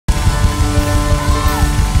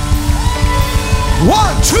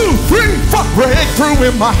1, 2, 3, 4. Breakthrough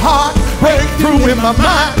in my heart, breakthrough in my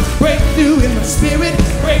mind, breakthrough in my spirit,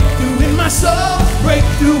 breakthrough in my soul,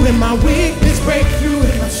 breakthrough in my weakness, breakthrough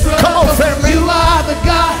in my struggle. Come on, family. You are the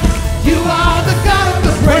God. You are the God of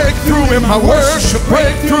the breakthrough in my worship,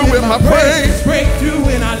 breakthrough in my praise, breakthrough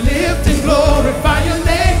when I lift and glorify your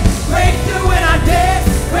name, breakthrough when I dance,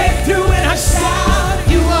 breakthrough when I shout.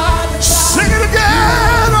 You are the God. Sing it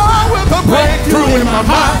again. Oh, with a breakthrough in my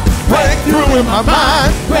heart, breakthrough in my mind,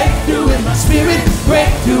 breakthrough in my spirit,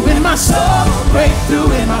 breakthrough in my soul, breakthrough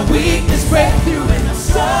in my weakness, breakthrough in the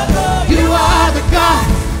struggle. You are the God.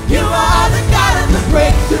 You are the God of the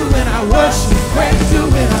breakthrough when I worship,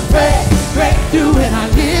 breakthrough when I pray, breakthrough when I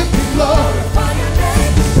live and glorify your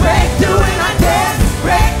name, breakthrough when I dance,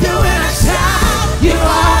 breakthrough when I shout. You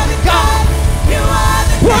are the God. You are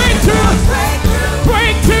the breakthrough, breakthrough,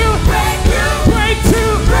 breakthrough, breakthrough,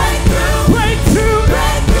 breakthrough, breakthrough,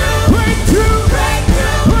 breakthrough, breakthrough,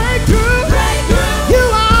 breakthrough, breakthrough, breakthrough. You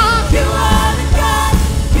are the God.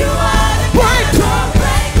 You are the breakthrough.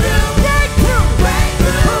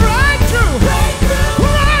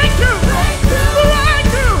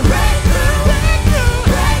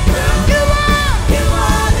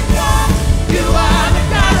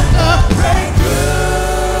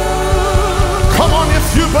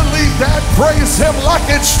 Believe that, praise him like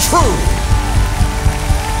it's true.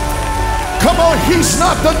 Come on, he's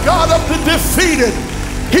not the God of the defeated.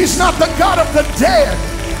 He's not the God of the dead.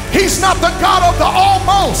 He's not the God of the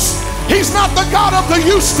almost. He's not the God of the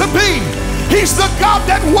used to be. He's the God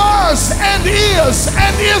that was and is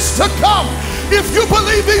to come. If you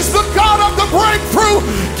believe he's the God of the breakthrough,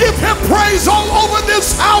 give him praise all over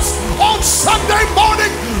this house on Sunday morning.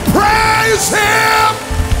 Praise him.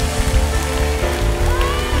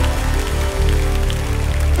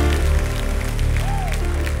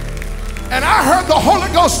 And I heard the Holy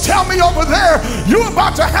Ghost tell me over there, you're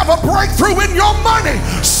about to have a breakthrough in your money.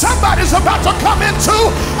 Somebody's about to come into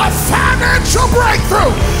a financial breakthrough.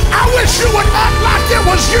 I wish you would act like it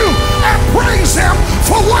was you and praise him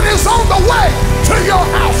for what is on the way to your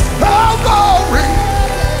house. Oh, glory.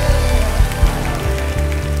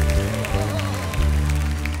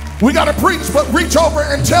 We got to preach, but reach over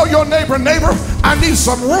and tell your neighbor, I need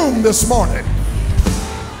some room this morning.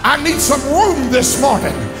 I need some room this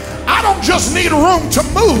morning. I don't just need room to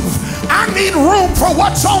move. I need room for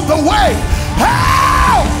what's on the way.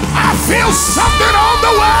 Oh, I feel something on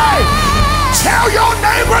the way. Tell your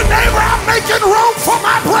neighbor, I'm making room for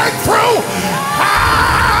my breakthrough.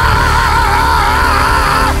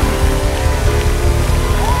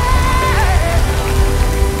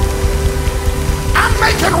 I'm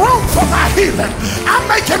making room for my healing. I'm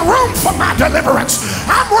making room for my deliverance.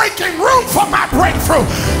 I'm making room for my breakthrough.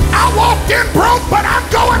 I walked in broke, but I'm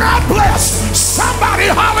going out blessed. Somebody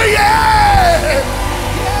holler, yeah!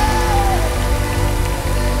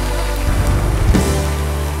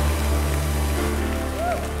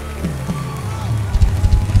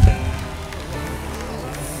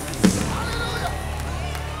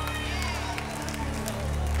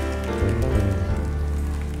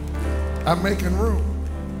 I'm making room.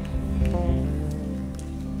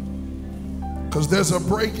 Because there's a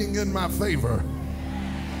breaking in my favor.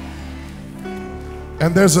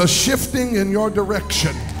 And there's a shifting in your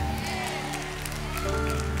direction.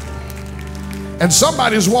 And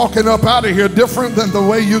somebody's walking up out of here different than the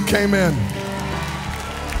way you came in.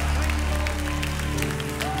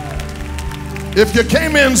 If you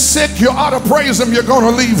came in sick, you ought to praise him, you're going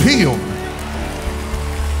to leave healed.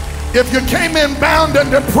 If you came in bound and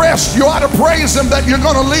depressed, you ought to praise him that you're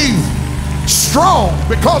going to leave strong,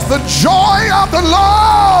 because the joy of the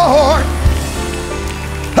Lord,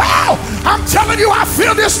 oh, I'm telling you, I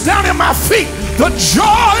feel this down in my feet. The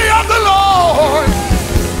joy of the Lord.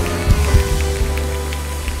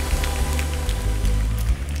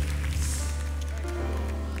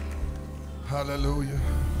 Hallelujah.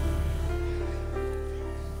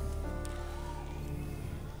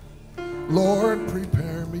 Lord,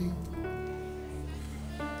 prepare me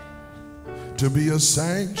to be a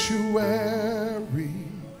sanctuary,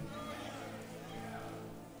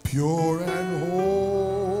 pure and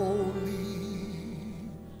holy,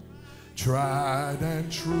 tried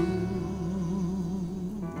and true,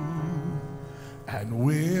 and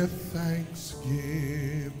with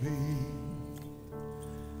thanksgiving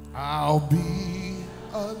I'll be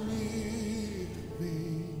a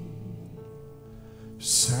living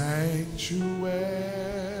sanctuary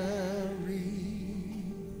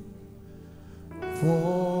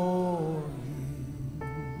for you.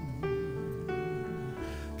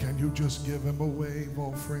 Can you just give him a wave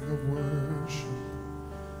offering of worship?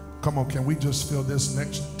 Come on, can we just fill this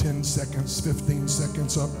next 10 seconds, 15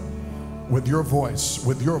 seconds up with your voice,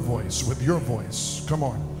 with your voice, with your voice. Come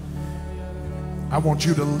on. I want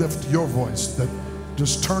you to lift your voice.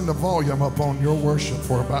 Just turn the volume up on your worship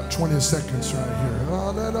for about 20 seconds right here.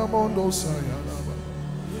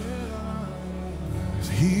 There's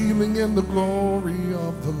healing in the glory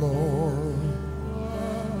of the Lord.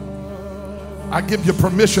 I give you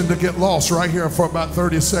permission to get lost right here for about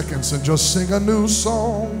 30 seconds and just sing a new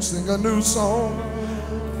song, sing a new song,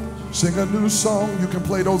 sing a new song. You can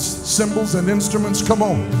play those cymbals and instruments. Come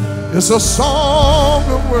on. It's a song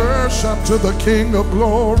of worship to the King of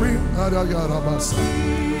Glory.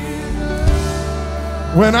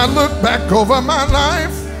 When I look back over my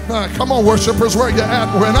life, come on, worshipers, where you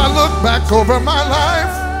at? When I look back over my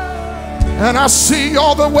life and I see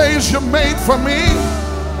all the ways you made for me,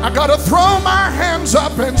 I gotta throw my hands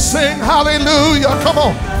up and sing hallelujah. Come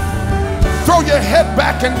on. Throw your head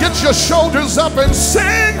back and get your shoulders up and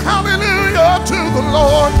sing hallelujah to the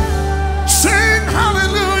Lord. Sing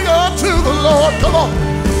hallelujah to the Lord. Come on.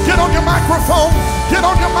 Get on your microphone. Get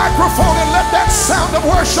on your microphone and let that sound of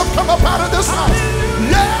worship come up out of this house.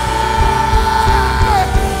 Yeah!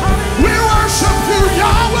 We worship you,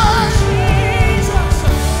 Yahweh.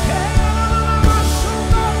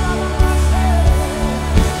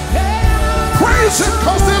 Praise him,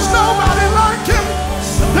 because there's nobody like him.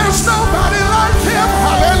 There's nobody like him.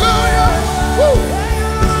 Hallelujah. Woo.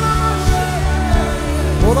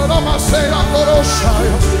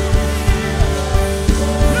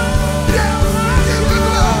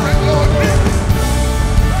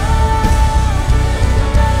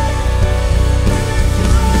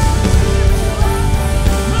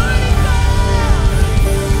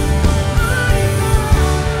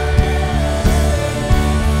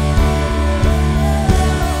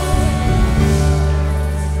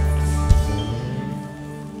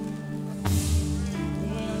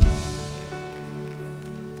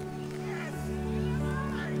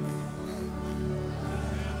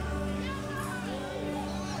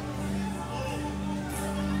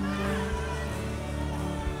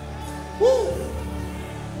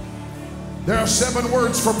 There are 7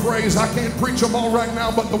 words for praise. I can't preach them all right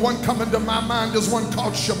now, but the one coming to my mind is one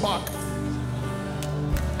called Shabbat.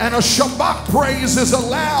 And a Shabbat praise is a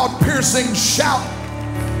loud, piercing shout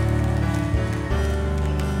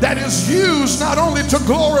that is used not only to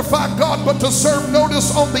glorify God, but to serve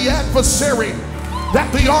notice on the adversary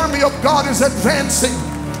that the army of God is advancing.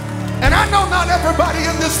 And I know not everybody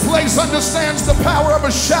in this place understands the power of a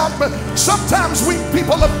shout, but sometimes we,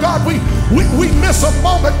 people of God, we miss a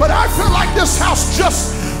moment. But I feel like this house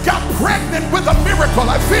just got pregnant with a miracle.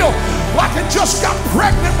 I feel like it just got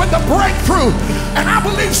pregnant with a breakthrough. And I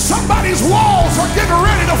believe somebody's walls are getting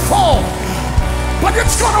ready to fall. But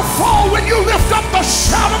it's going to fall when you lift up the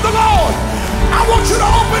shout of the Lord. I want you to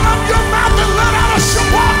open up your mouth and let out a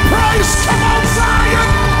Shabbat praise. Come on, Zion.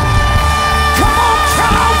 Come on,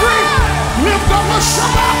 Calvary. Lift up a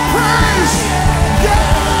Shabbat praise. Yeah!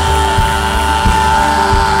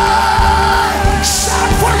 Shout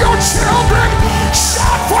for your children.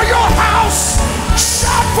 Shout for your house.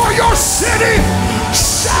 Shout for your city.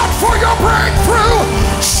 Shout for your breakthrough.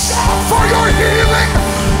 Shout for your healing.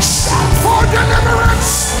 Shout for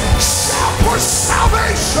deliverance. Shout for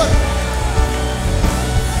salvation.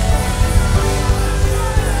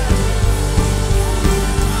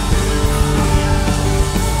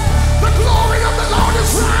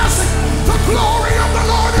 Rising. The glory of the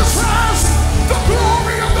Lord is rising. The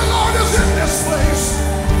glory of the Lord is in this place.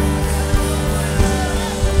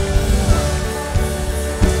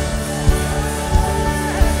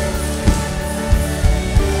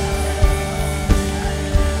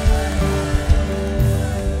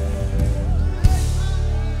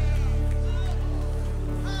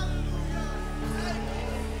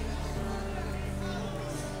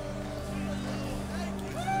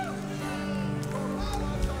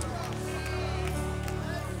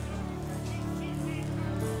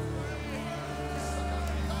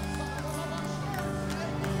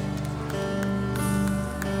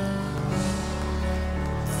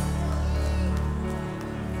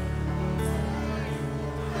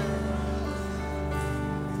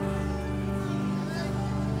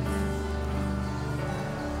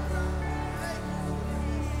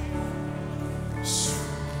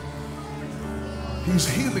 He's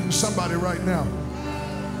healing somebody right now.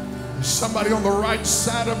 There's somebody on the right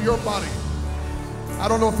side of your body. I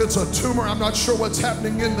don't know if it's a tumor. I'm not sure what's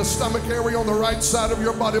happening in the stomach area on the right side of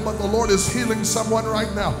your body, but the Lord is healing someone right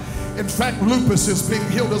now. In fact, lupus is being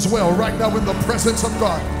healed as well right now in the presence of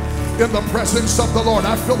God. In the presence of the Lord.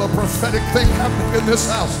 I feel a prophetic thing happening in this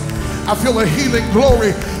house. I feel a healing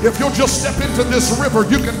glory. If you'll just step into this river,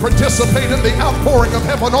 you can participate in the outpouring of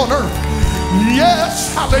heaven on earth.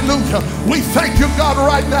 Yes, hallelujah. We thank you, God,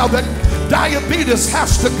 right now that diabetes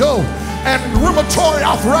has to go and rheumatoid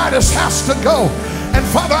arthritis has to go. And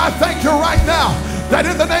Father, I thank you right now that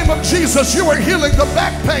in the name of Jesus, you are healing the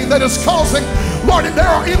back pain that is causing, Lord, and there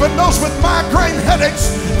are even those with migraine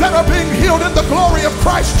headaches that are being healed in the glory of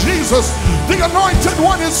Christ Jesus. The anointed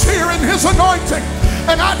one is here in his anointing.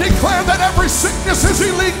 And I declare that every sickness is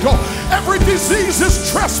illegal. Every disease is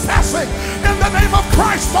trespassing. In the name of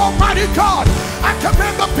Christ Almighty God, I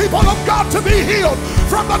command the people of God to be healed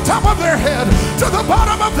from the top of their head to the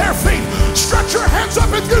bottom of their feet. Stretch your hands up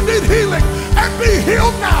if you need healing and be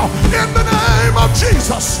healed now. In the name of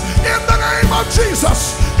Jesus. In the name of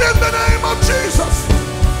Jesus. In the name of Jesus.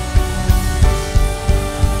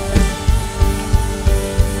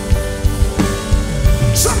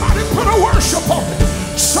 Somebody put a worship on it.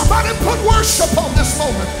 Somebody put worship on this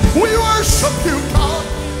moment. We worship you, God.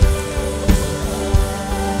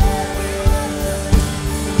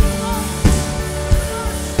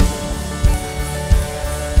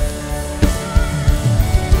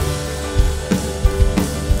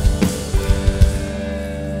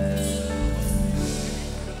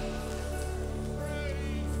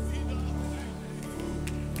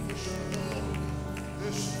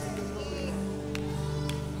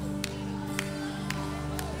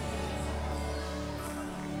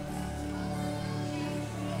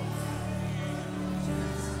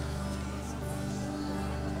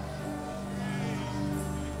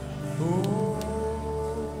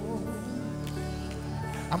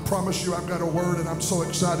 I promise you I've got a word and I'm so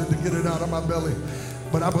excited to get it out of my belly.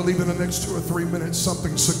 But I believe in the next 2 or 3 minutes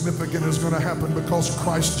something significant is going to happen because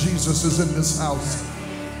Christ Jesus is in this house.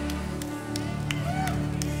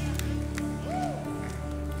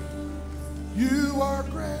 You are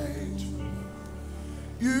great.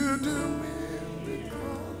 You do miracles.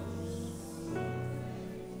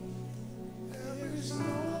 There is no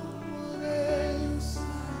one else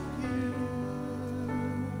like you.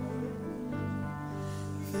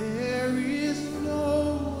 There is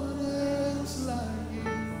no one else like you,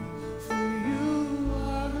 for you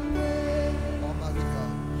are great. Almighty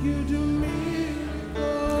God. You do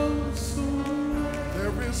miracles so great.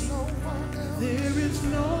 There is no one else. There is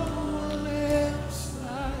no one else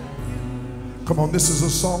like you. Come on, this is a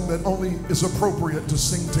song that only is appropriate to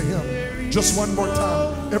sing to him. Just one more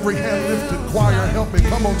time. Every hand lifted, choir, help me.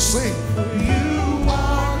 Come on, sing. You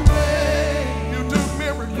are great. You do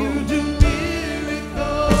miracles. You do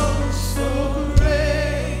miracles so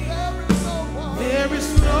great. There is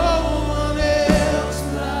no one else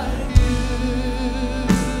like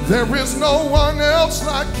you. There is no one else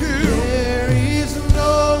like you. There is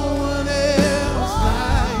no one else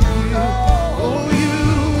like you. Oh, you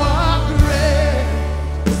are great.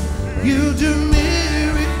 You do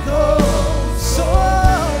miracles so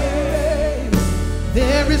great.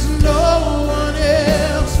 There is no one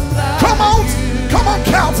else like you. Come on,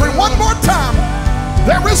 Calvary, one more time.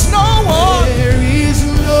 There is no one. There is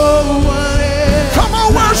no one else. Come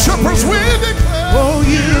on, worshipers, we declare. Oh,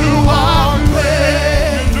 you are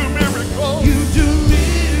great. You do miracles. You do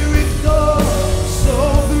miracles so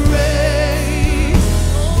great.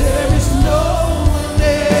 There is no one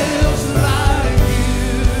else like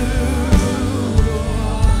you.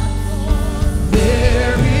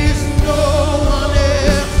 There is no one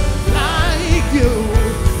else like you.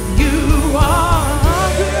 You are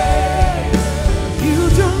great. You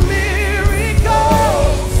do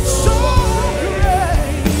miracles so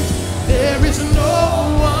great. There is no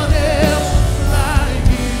one else like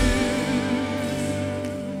you.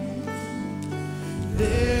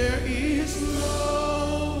 There is no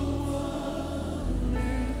one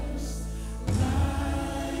else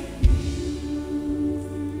like you.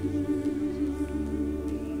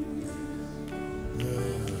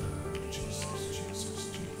 Jesus, Jesus,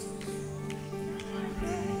 Jesus. No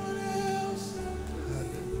one else.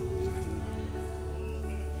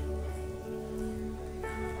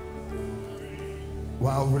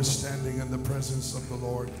 While we're standing in the presence of the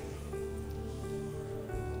Lord,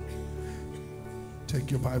 take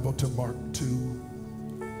your Bible to Mark 2.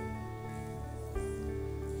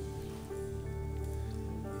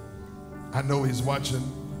 I know he's watching.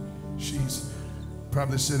 She's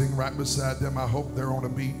probably sitting right beside them. I hope they're on a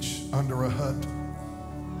beach under a hut.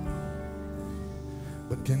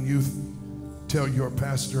 But can you tell your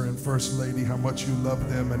pastor and first lady how much you love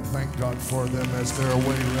them and thank God for them as they're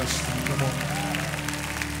away resting? Come on.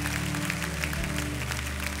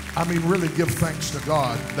 I mean, really give thanks to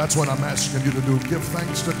God. That's what I'm asking you to do. Give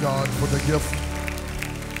thanks to God for the gift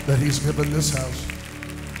that he's given this house.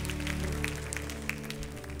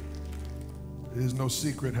 It is no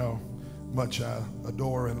secret how much I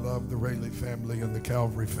adore and love the Raley family and the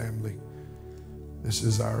Calvary family. This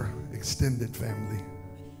is our extended family.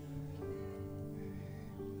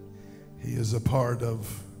 He is a part of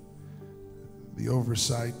the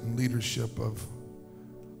oversight and leadership of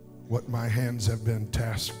what my hands have been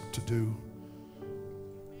tasked to do.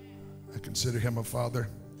 I consider him a father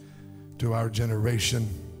to our generation,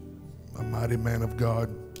 a mighty man of God.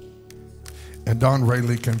 And Don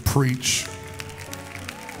Raley can preach.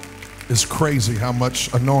 It's crazy how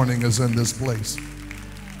much anointing is in this place.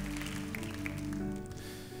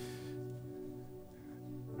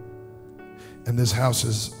 And this house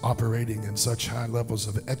is operating in such high levels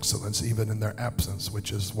of excellence, even in their absence,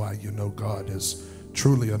 which is why you know God has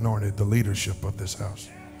truly anointed the leadership of this house.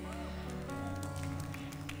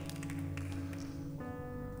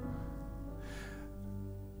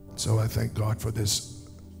 So I thank God for this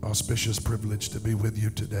auspicious privilege to be with you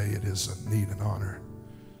today. It is a need and honor.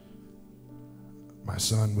 My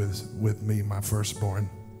son with me, my firstborn.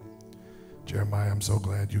 Jeremiah, I'm so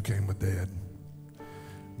glad you came with Dad.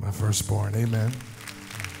 My firstborn, amen.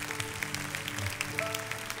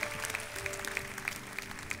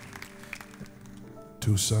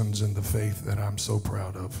 Two sons in the faith that I'm so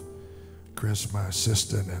proud of. Chris, my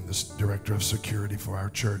assistant and the director of security for our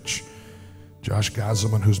church. Josh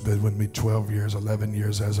Geiselman, who's been with me 12 years, 11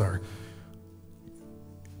 years as our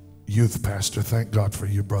youth pastor. Thank God for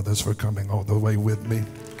you, brothers, for coming all the way with me.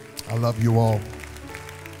 I love you all.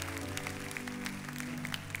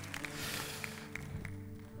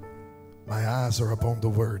 My eyes are upon the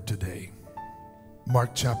word today.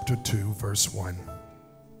 Mark chapter 2, verse 1.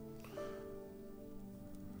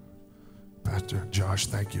 Pastor Josh,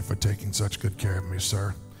 thank you for taking such good care of me,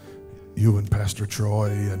 sir. You and Pastor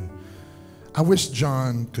Troy, and I wish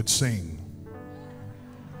John could sing.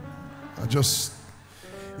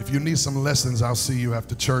 If you need some lessons, I'll see you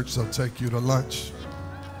after church. I'll take you to lunch.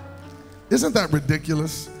 Isn't that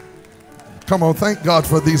ridiculous? Come on, thank God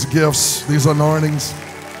for these gifts, these anointings.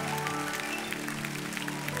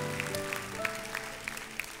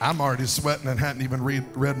 I'm already sweating and hadn't even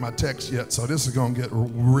read my text yet, so this is going to get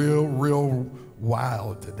real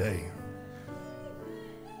wild today.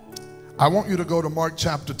 I want you to go to Mark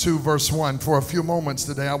chapter 2, verse 1. For a few moments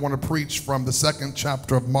today, I want to preach from the second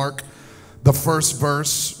chapter of Mark, the first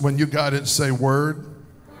verse. When you got it, say word.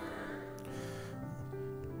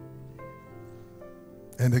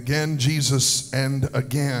 And again, Jesus, and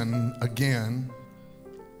again,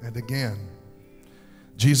 and again.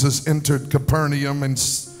 Jesus entered Capernaum, and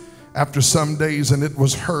after some days, and it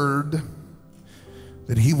was heard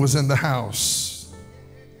that he was in the house.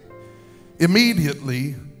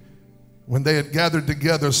 Immediately, when they had gathered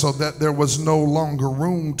together so that there was no longer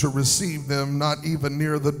room to receive them, not even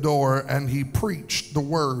near the door, and he preached the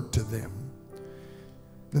word to them.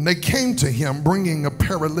 Then they came to him, bringing a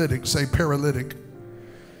paralytic, say paralytic,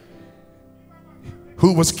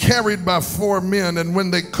 who was carried by 4 men, and when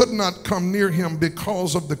they could not come near him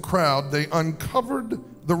because of the crowd, they uncovered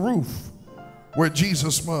the roof where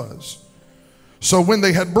Jesus was. So when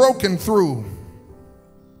they had broken through,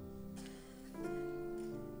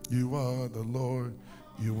 you are the Lord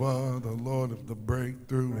of the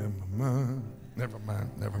breakthrough in my mind. Never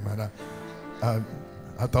mind.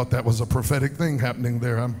 I thought that was a prophetic thing happening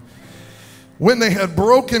there. When they had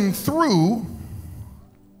broken through,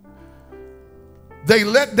 they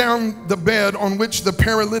let down the bed on which the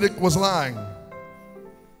paralytic was lying.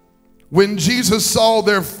 When Jesus saw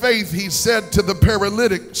their faith, he said to the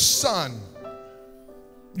paralytic, "Son,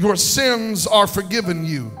 your sins are forgiven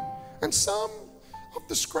you." And some of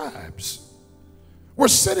the scribes were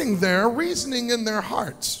sitting there reasoning in their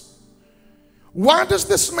hearts, "Why does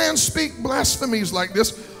this man speak blasphemies like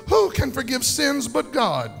this? Who can forgive sins but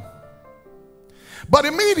God?" But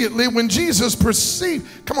immediately when Jesus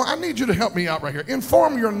perceived, come on, I need you to help me out right here.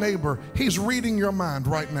 Inform your neighbor, he's reading your mind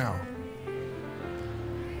right now.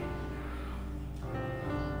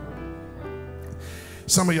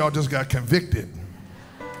 Some of y'all just got convicted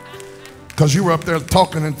because you were up there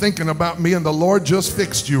talking and thinking about me, and the Lord just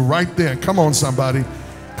fixed you right there. Come on, somebody.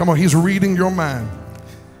 Come on, he's reading your mind.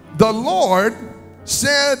 The Lord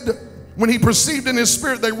said, when he perceived in his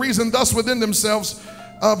spirit, they reasoned thus within themselves.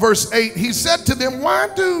 Verse 8, he said to them, "Why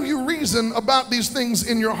do you reason about these things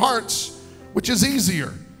in your hearts? Which is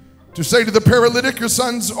easier, to say to the paralytic, your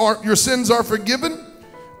sins are forgiven,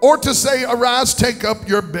 or to say, arise, take up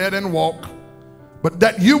your bed and walk? But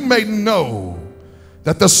that you may know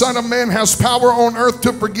that the Son of Man has power on earth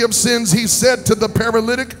to forgive sins, he said to the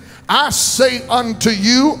paralytic, I say unto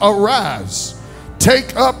you, arise,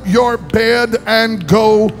 take up your bed and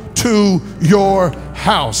go to your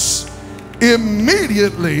house."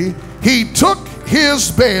 Immediately he took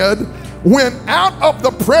his bed, went out of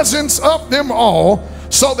the presence of them all,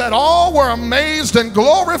 so that all were amazed and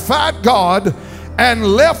glorified God, and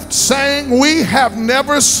left saying, we have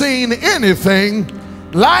never seen anything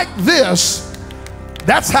like this.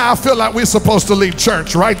 That's how I feel like we're supposed to leave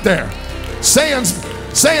church, right there. Saying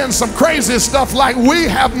some crazy stuff like, we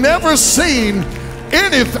have never seen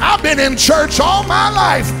anything. I've been in church all my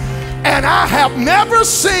life and I have never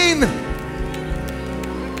seen.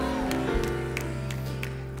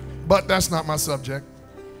 But that's not my subject.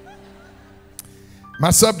 My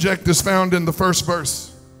subject is found in the first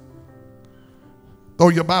verse. Throw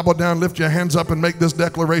your Bible down, lift your hands up, and make this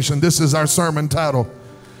declaration. This is our sermon title.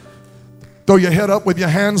 Throw your head up with your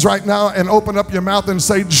hands right now and open up your mouth and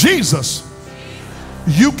say, Jesus,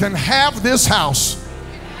 you can have this house.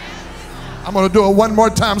 I'm going to do it one more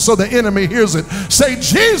time so the enemy hears it. Say,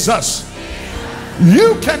 Jesus,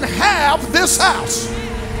 you can have this house.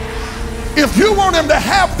 If you want him to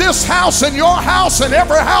have this house and your house and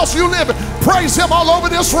every house you live in, praise him all over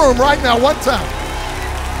this room right now, one time.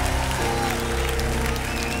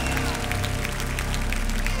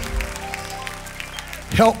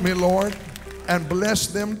 Help me, Lord, and bless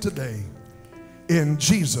them today. In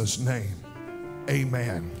Jesus' name,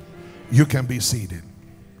 amen. You can be seated.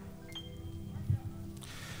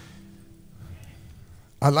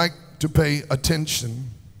 I like to pay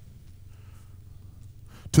attention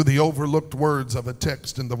to the overlooked words of a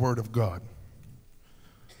text in the Word of God.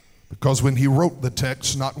 Because when he wrote the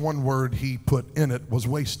text, not one word he put in it was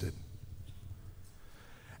wasted.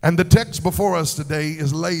 And the text before us today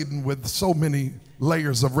is laden with so many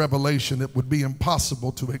layers of revelation, it would be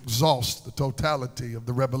impossible to exhaust the totality of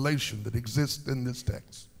the revelation that exists in this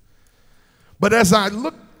text. But as I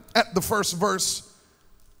look at the first verse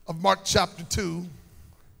of Mark chapter 2,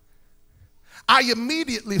 I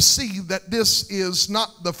immediately see that this is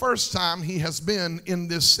not the first time he has been in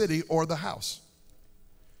this city or the house.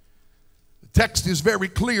 The text is very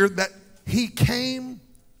clear that he came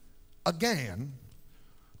again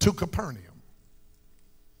to Capernaum.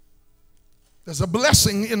 There's a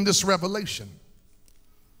blessing in this revelation.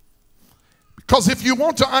 Because if you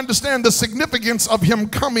want to understand the significance of him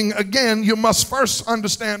coming again, you must first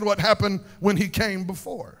understand what happened when he came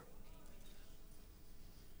before.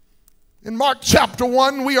 In Mark chapter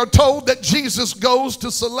 1, we are told that Jesus goes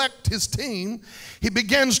to select his team. He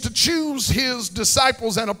begins to choose his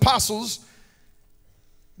disciples and apostles.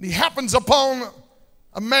 He happens upon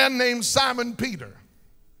a man named Simon Peter.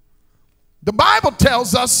 The Bible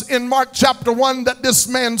tells us in Mark chapter 1 that this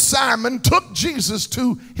man Simon took Jesus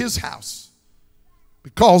to his house.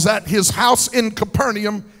 Because at his house in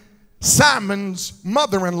Capernaum, Simon's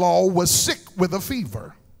mother-in-law was sick with a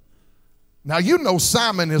fever. Now, you know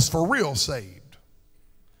Simon is for real saved.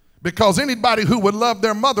 Because anybody who would love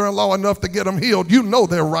their mother-in-law enough to get them healed, you know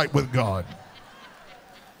they're right with God.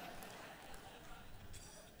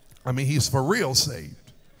 I mean, he's for real saved.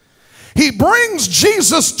 He brings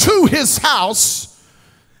Jesus to his house,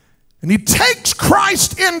 and he takes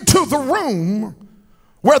Christ into the room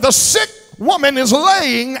where the sick woman is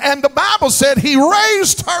laying, and the Bible said he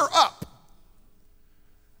raised her up.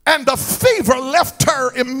 And the fever left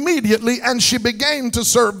her immediately, and she began to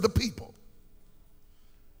serve the people.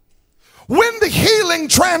 When the healing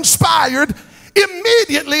transpired,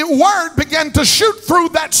 immediately word began to shoot through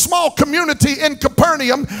that small community in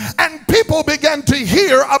Capernaum, and people began to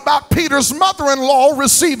hear about Peter's mother-in-law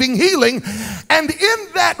receiving healing. And in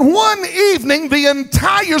that one evening, the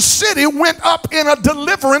entire city went up in a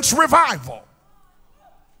deliverance revival.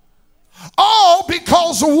 All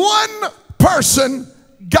because one person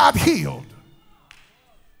got healed.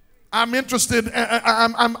 I'm interested,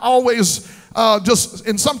 I'm always just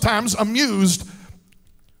and sometimes amused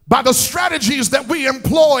by the strategies that we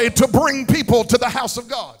employ to bring people to the house of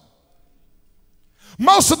God.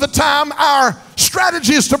 Most of the time, our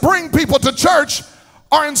strategies to bring people to church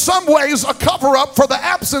are in some ways a cover-up for the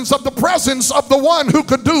absence of the presence of the one who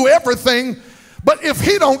could do everything. But if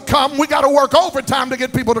he don't come, we got to work overtime to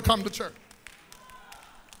get people to come to church.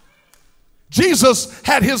 Jesus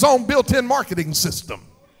had his own built-in marketing system.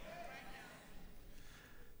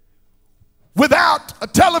 Without a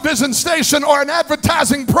television station or an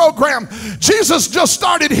advertising program, Jesus just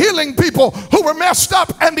started healing people who were messed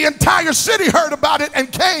up, and the entire city heard about it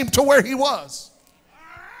and came to where he was.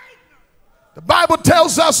 The Bible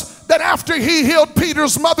tells us that after he healed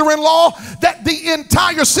Peter's mother-in-law, that the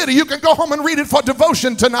entire city, you can go home and read it for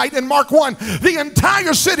devotion tonight in Mark 1, the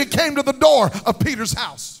entire city came to the door of Peter's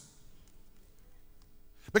house.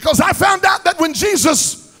 Because I found out that when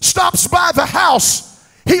Jesus stops by the house,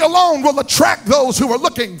 he alone will attract those who are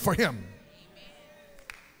looking for him.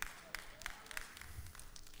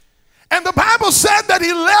 And the Bible said that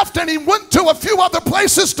he left and he went to a few other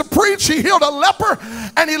places to preach. He healed a leper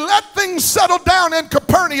and he let things settle down in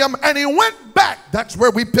Capernaum, and he went back. That's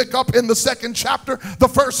where we pick up in the 2nd chapter, the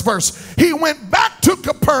 1st verse. He went back to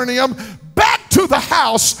Capernaum, back to the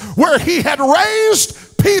house where he had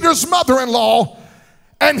raised Peter's mother-in-law,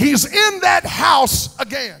 and he's in that house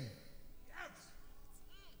again.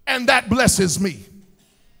 And that blesses me.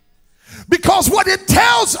 Because what it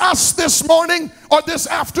tells us this morning or this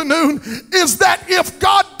afternoon is that if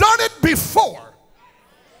God done it before,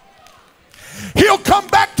 he'll come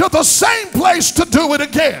back to the same place to do it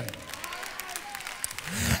again.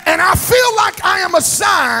 And I feel like I am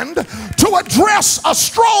assigned to address a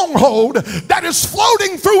stronghold that is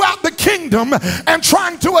floating throughout the kingdom and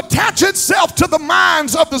trying to attach itself to the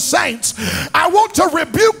minds of the saints. I want to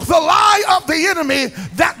rebuke the lie of the enemy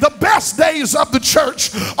that the best days of the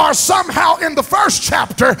church are somehow in the 1st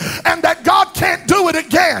chapter and that God can't do it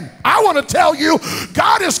again. I want to tell you,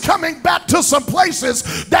 God is coming back to some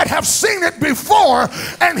places that have seen it before,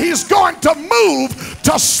 and he's going to move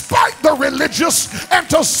to spite the religious and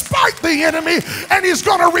to spite the enemy, and he's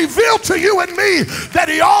going to reveal to you and me that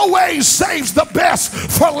he always saves the best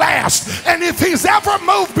for last. And if he's ever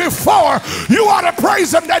moved before, you ought to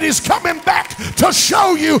praise him that he's coming back to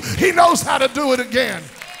show you he knows how to do it again.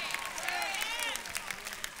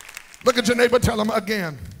 Look at your neighbor, tell him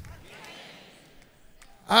again.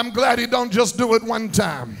 I'm glad he don't just do it one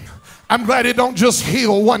time. I'm glad he don't just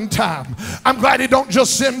heal one time. I'm glad he don't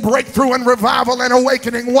just send breakthrough and revival and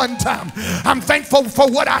awakening one time. I'm thankful for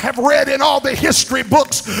what I have read in all the history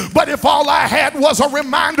books, but if all I had was a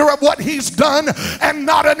reminder of what he's done and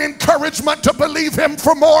not an encouragement to believe him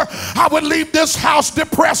for more, I would leave this house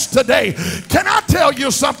depressed today. Can I tell you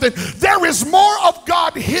something? There is more of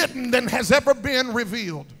God hidden than has ever been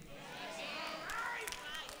revealed.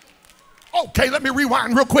 Okay, let me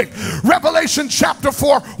rewind real quick. Revelation chapter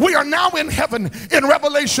 4. We are now in heaven in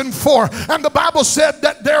Revelation 4. And the Bible said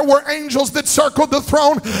that there were angels that circled the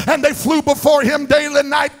throne, and they flew before him day and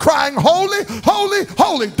night, crying, holy, holy,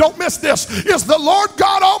 holy. Don't miss this. Is the Lord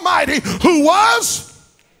God Almighty, who was,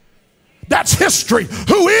 that's history.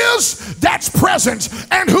 Who is, that's present.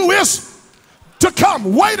 And who is to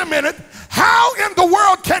come. Wait a minute. How in the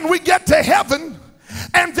world can we get to heaven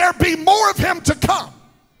and there be more of him to come?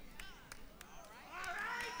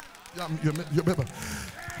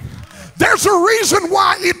 There's a reason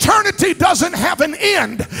why eternity doesn't have an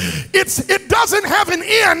end. It doesn't have an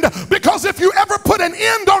end because if you ever put an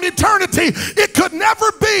end on eternity, it could never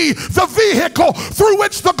be the vehicle through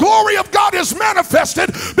which the glory of God is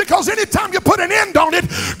manifested, because anytime you put an end on it,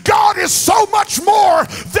 God is so much more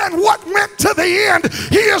than what went to the end.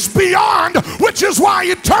 He is beyond, which is why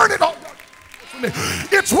eternity...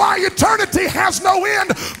 It's why eternity has no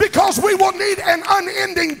end, because we will need an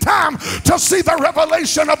unending time to see the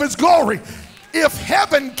revelation of his glory. If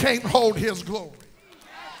heaven can't hold his glory,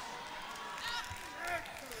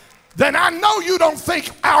 then I know you don't think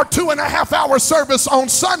our 2.5-hour service on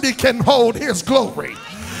Sunday can hold his glory.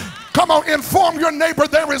 Come on, inform your neighbor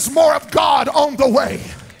there is more of God on the way.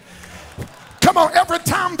 Come on, every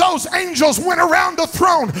time those angels went around the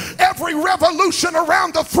throne, every revolution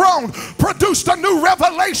around the throne produced a new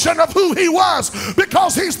revelation of who he was,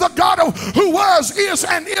 because he's the God of who was, is,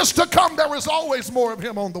 and is to come. There is always more of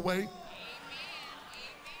him on the way.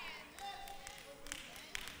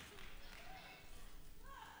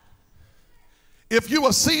 If you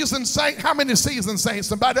a seasoned saint, how many seasoned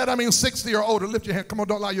saints? And by that I mean 60 or older. Lift your hand. Come on,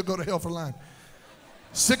 don't allow you to go to hell for lying.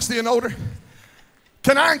 60 and older.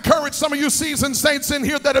 Can I encourage some of you seasoned saints in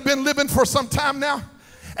here that have been living for some time now?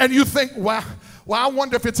 And you think, wow, I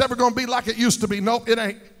wonder if it's ever going to be like it used to be. Nope, it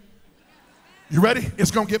ain't. You ready? It's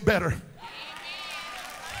going to get better.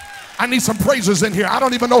 I need some praisers in here. I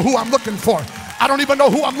don't even know who I'm looking for. I don't even know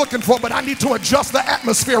who I'm looking for, but I need to adjust the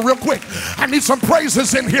atmosphere real quick. I need some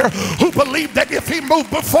praisers in here who believe that if he moved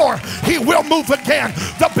before, he will move again.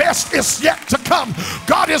 The best is yet to come.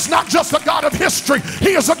 God is not just a God of history.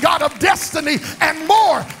 He is a God of destiny, and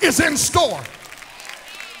more is in store.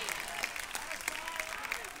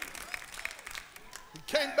 He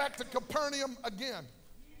came back to Capernaum again.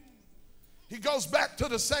 He goes back to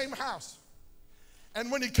the same house. And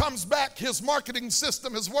when he comes back, his marketing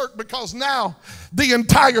system has worked, because now the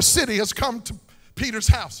entire city has come to Peter's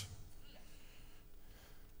house.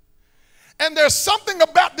 And there's something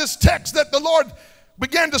about this text that the Lord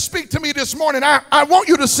began to speak to me this morning. I want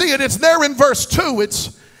you to see it. It's there in verse 2.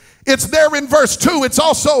 It's there in verse 2. It's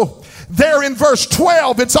also there in verse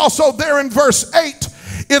 12. It's also there in verse 8.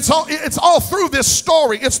 It's all through this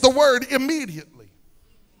story. It's the word immediately.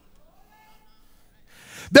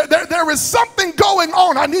 There there is something going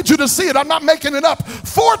on. I need you to see it. I'm not making it up.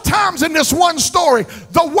 4 times in this one story,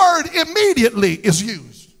 the word immediately is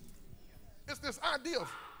used. It's this idea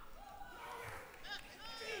of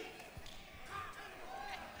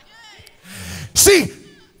see,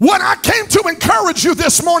 what I came to encourage you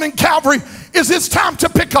this morning, Calvary, is it's time to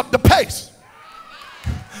pick up the pace.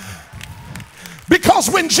 Because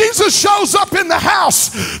when Jesus shows up in the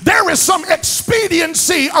house, there is some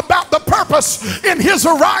expediency about the purpose in his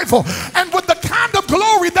arrival. And with the kind of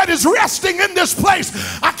glory that is resting in this place,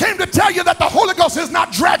 I came to tell you that the Holy Ghost is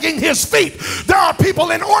not dragging his feet. There are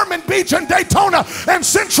people in Ormond Beach and Daytona and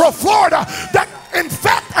Central Florida that, in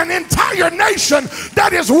fact, an entire nation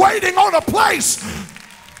that is waiting on a place.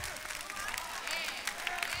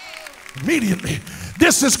 Immediately.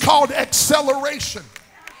 This is called acceleration.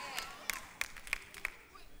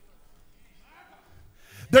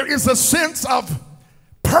 There is a sense of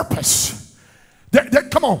purpose.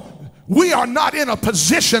 Come on. We are not in a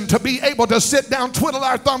position to be able to sit down, twiddle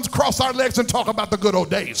our thumbs, cross our legs, and talk about the good old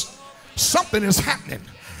days. Something is happening.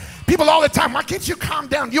 People all the time, why can't you calm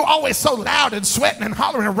down? You're always so loud and sweating and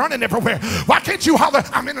hollering and running everywhere. Why can't you holler?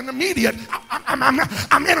 I'm in an immediate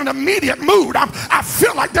mood. I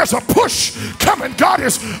feel like there's a push coming. God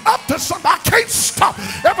is up to something. I can't stop.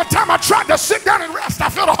 Every time I try to sit down and rest, I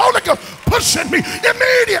feel the Holy Ghost pushing me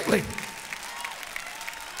immediately.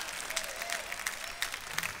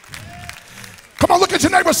 Come on, look at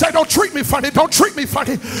your neighbor and say, don't treat me funny. Don't treat me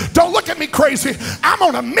funny. Don't look at me crazy. I'm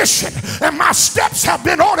on a mission, and my steps have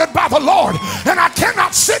been ordered by the Lord, and I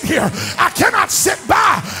cannot sit here. I cannot sit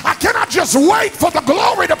by. I cannot just wait for the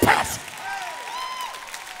glory to pass.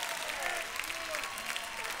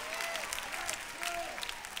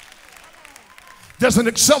 There's an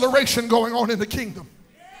acceleration going on in the kingdom.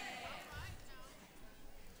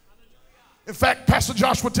 In fact, Pastor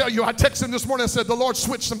Josh will tell you, I texted him this morning and said, the Lord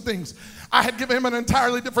switched some things. I had given him an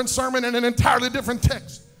entirely different sermon and an entirely different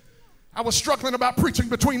text. I was struggling about preaching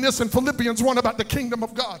between this and Philippians 1 about the kingdom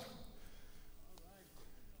of God.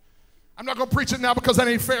 I'm not going to preach it now because that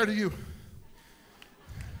ain't fair to you.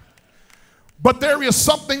 But there is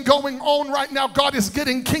something going on right now. God is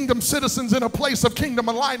getting kingdom citizens in a place of kingdom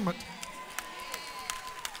alignment.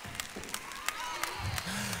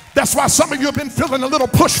 That's why some of you have been feeling a little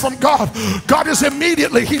push from God. God is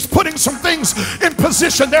immediately, he's putting some things in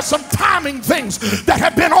position. There's some timing things that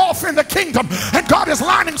have been off in the kingdom, and God is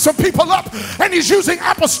lining some people up, and he's using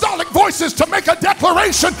apostolic voices to make a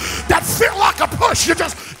declaration that feel like a push. You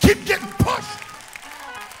just keep getting pushed.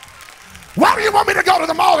 Why do you want me to go to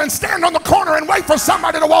the mall and stand on the corner and wait for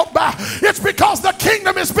somebody to walk by? It's because the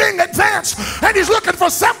kingdom is being advanced, and he's looking for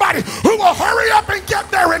somebody who will hurry up and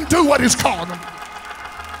get there and do what he's calling them.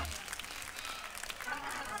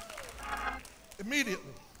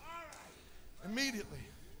 Immediately.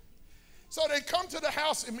 So they come to the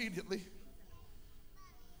house immediately.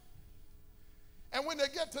 And when they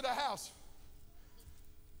get to the house,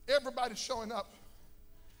 everybody's showing up.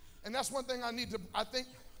 And that's one thing I think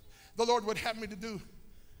the Lord would have me to do,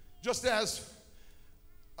 just as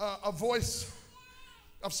a voice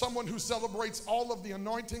of someone who celebrates all of the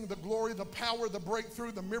anointing, the glory, the power, the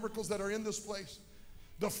breakthrough, the miracles that are in this place,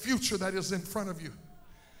 the future that is in front of you.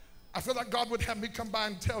 I feel like God would have me come by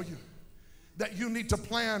and tell you that you need to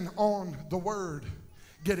plan on the word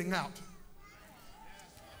getting out.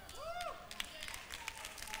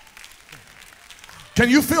 Can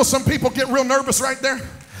you feel some people get real nervous right there?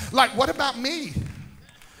 Like, what about me?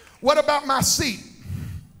 What about my seat?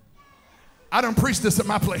 I done preached this at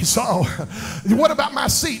my place, so what about my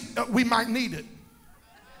seat? We might need it.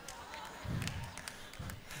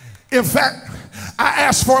 In fact, I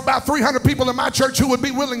asked for about 300 people in my church who would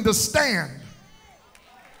be willing to stand.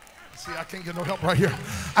 See, I can't get no help right here.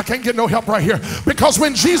 I can't get no help right here. Because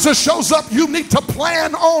when Jesus shows up, you need to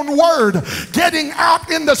plan on word getting out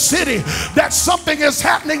in the city that something is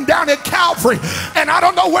happening down at Calvary. And I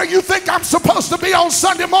don't know where you think I'm supposed to be on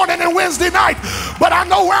Sunday morning and Wednesday night, but I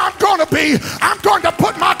know where I'm going to be. I'm going to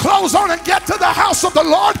put my clothes on and get to the house of the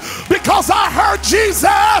Lord because I heard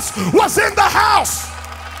Jesus was in the house.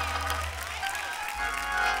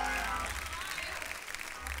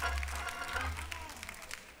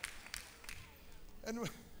 And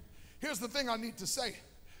here's the thing I need to say.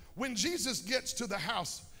 When Jesus gets to the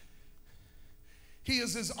house, he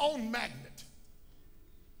is his own magnet.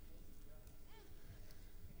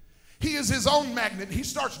 He is his own magnet. He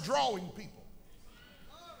starts drawing people.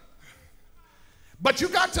 But you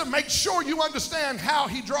got to make sure you understand how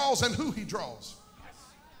he draws and who he draws.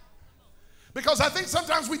 Because I think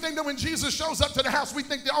sometimes we think that when Jesus shows up to the house, we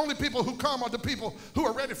think the only people who come are the people who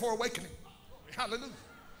are ready for awakening. Hallelujah.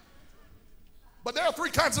 But there are three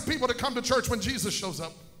kinds of people that come to church when Jesus shows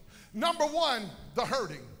up. Number one, the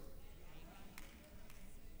hurting.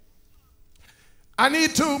 I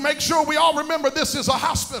need to make sure we all remember this is a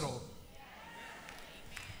hospital.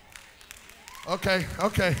 Okay.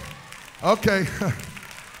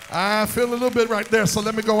 I feel a little bit right there, so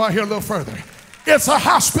let me go out here a little further. It's a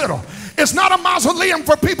hospital. It's not a mausoleum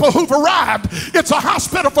for people who've arrived. It's a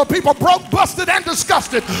hospital for people broke, busted, and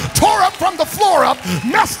disgusted, tore up from the floor up,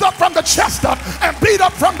 messed up from the chest up, and beat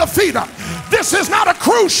up from the feet up. This is not a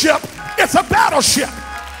cruise ship. It's a battleship.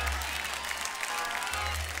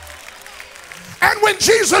 And when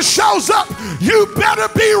Jesus shows up, you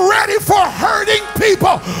better be ready for hurting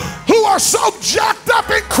people who are so jacked up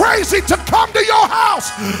and crazy to come to your house,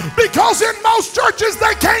 because in most churches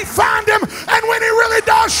they can't find him, and when he really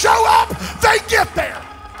does show up, they get there.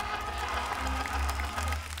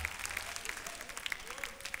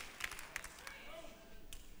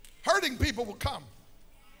 Hurting people will come.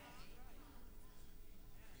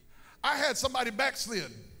 I had somebody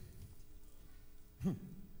backslid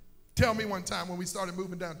tell me one time when we started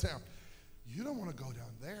moving downtown, you don't want to go down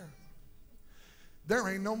there. There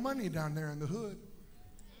ain't no money down there in the hood.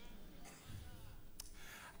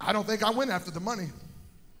 I don't think I went after the money.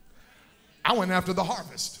 I went after the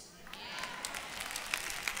harvest.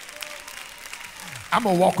 I'm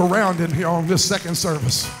going to walk around in here on this second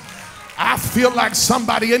service. I feel like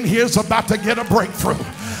somebody in here is about to get a breakthrough.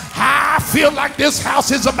 I feel like this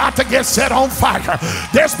house is about to get set on fire.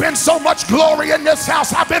 There's been so much glory in this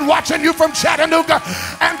house. I've been watching you from Chattanooga,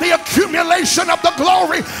 and the accumulation of the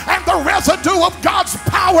glory and the residue of God's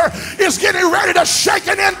power is getting ready to shake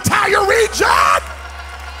an entire region.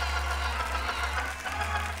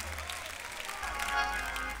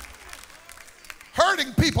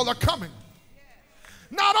 Hurting people are coming.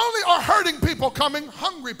 Not only are hurting people coming,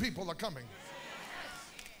 hungry people are coming.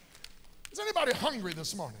 Is anybody hungry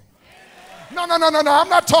this morning? No. I'm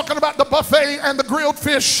not talking about the buffet and the grilled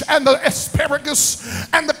fish and the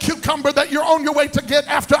asparagus and the cucumber that you're on your way to get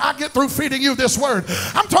after I get through feeding you this word.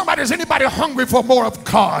 I'm talking about, is anybody hungry for more of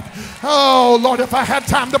God? Oh, Lord, if I had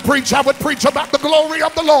time to preach, I would preach about the glory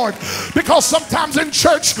of the Lord. Because sometimes in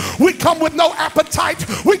church, we come with no appetite.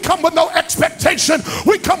 We come with no expectation.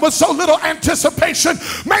 We come with so little anticipation.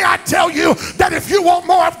 May I tell you that if you want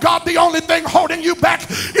more of God, the only thing holding you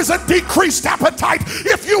back is a decreased appetite.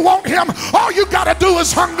 If you want him, all you got to do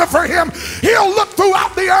is hunger for him. He'll look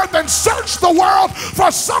throughout the earth and search the world for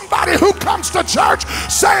somebody who comes to church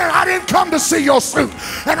saying, I didn't come to see your suit,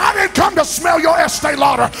 and I didn't come to smell your Estee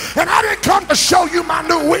Lauder, and I didn't come to show you my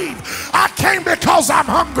new weave. I came because I'm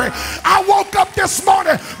hungry. I woke up this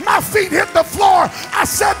morning, my feet hit the floor. I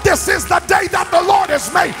said, this is the day that the Lord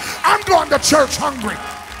has made. I'm going to church hungry.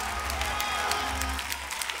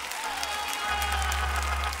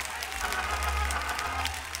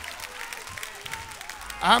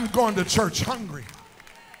 I'm going to church hungry.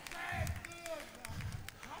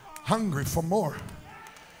 Hungry for more.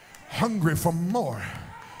 Hungry for more.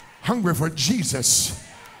 Hungry for Jesus.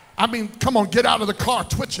 I mean, come on, get out of the car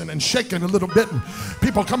twitching and shaking a little bit. And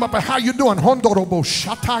people come up and, how you doing? Pardon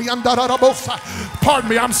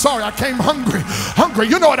me, I'm sorry, I came hungry. Hungry.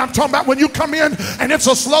 You know what I'm talking about when you come in and it's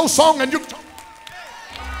a slow song and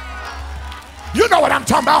you know what I'm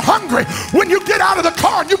talking about, hungry. When you get out of the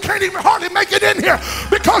car and you can't even hardly make it in here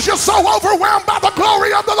because you're so overwhelmed by the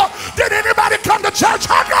glory of the Lord. Did anybody come to church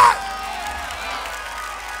hungry?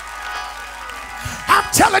 I'm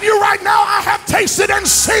telling you right now, I have tasted and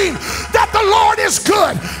seen that the Lord is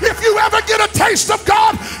good. If you ever get a taste of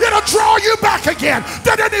God, it'll draw you back again.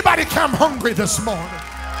 Did anybody come hungry this morning?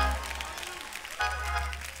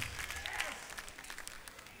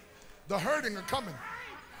 The hurting are coming.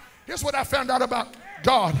 Here's what I found out about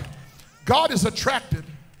God. God is attracted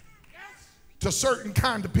to certain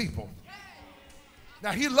kind of people.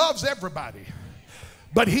 Now, he loves everybody,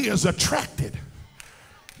 but he is attracted.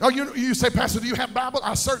 Oh, you say, Pastor, do you have Bible?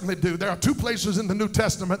 I certainly do. There are two places in the New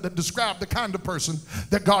Testament that describe the kind of person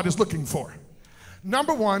that God is looking for.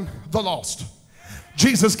 Number one, the lost.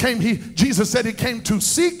 Jesus said he came to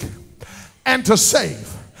seek and to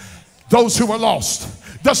save those who are lost.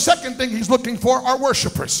 The second thing he's looking for are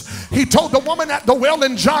worshipers. He told the woman at the well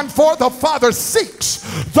in John 4, the Father seeks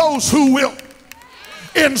those who will,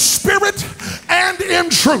 in spirit and in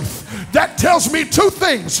truth. That tells me two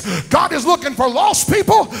things. God is looking for lost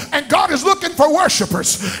people, and God is looking for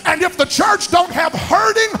worshipers. And if the church don't have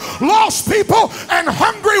hurting, lost people and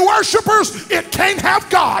hungry worshipers, it can't have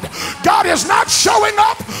God. God is not showing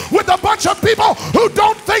up with a bunch of people who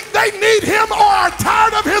don't think they need him or are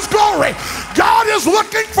tired of his glory. God is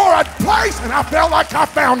looking for a place, and I felt like I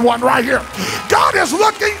found one right here. God is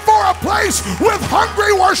looking for a place with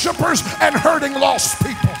hungry worshipers and hurting lost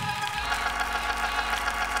people.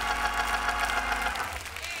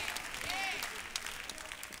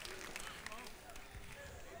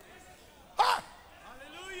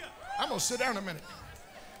 I'm going to sit down a minute.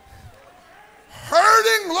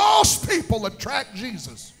 Hurting lost people attract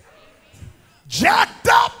Jesus. Jacked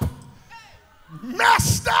up,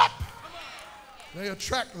 messed up, they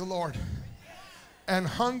attract the Lord. And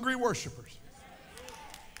hungry worshipers.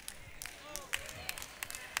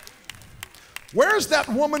 Where's that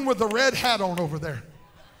woman with the red hat on over there?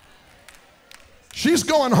 She's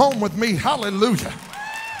going home with me. Hallelujah.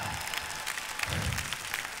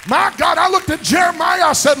 My God, I looked at Jeremiah.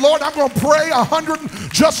 I said, Lord, I'm going to pray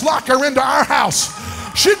 100 just like her into our house.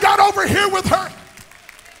 She got over here with her.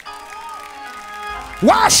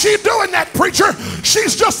 Why is she doing that, preacher?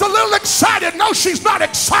 She's just a little excited. No, she's not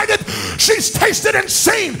excited. She's tasted and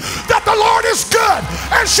seen that the Lord is good,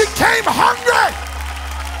 and she came hungry.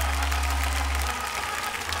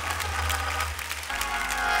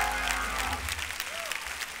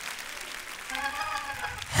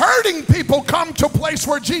 Hurting people come to a place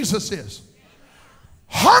where Jesus is.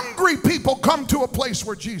 Hungry people come to a place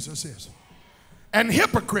where Jesus is. And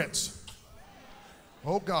hypocrites,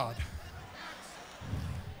 oh God,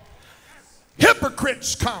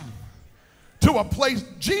 hypocrites come to a place.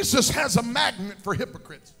 Jesus has a magnet for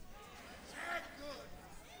hypocrites.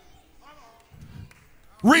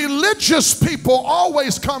 Religious people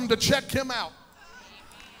always come to check him out.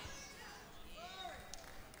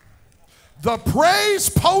 The praise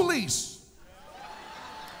police.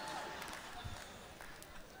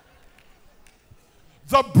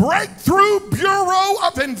 The Breakthrough Bureau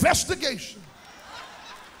of Investigation.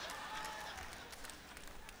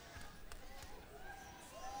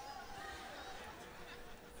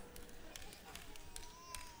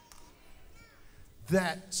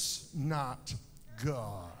 That's not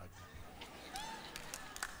God.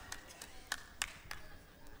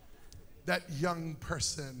 That young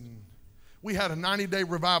person. We had a 90-day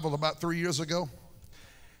revival about 3 years ago.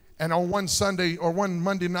 And on one Sunday or one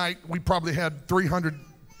Monday night, we probably had 300,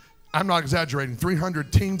 I'm not exaggerating,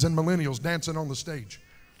 300 teens and millennials dancing on the stage.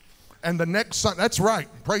 And the next Sunday, that's right,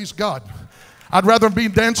 praise God. I'd rather be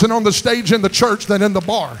dancing on the stage in the church than in the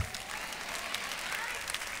bar.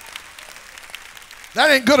 That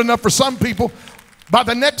ain't good enough for some people. By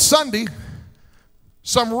the next Sunday,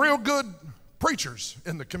 some real good preachers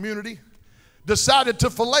in the community decided to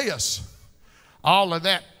fillet us. All of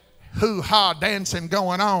that hoo-ha dancing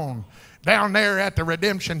going on down there at the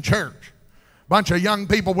Redemption Church. Bunch of young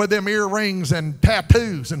people with them earrings and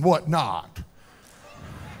tattoos and whatnot.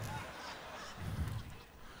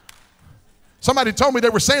 Somebody told me they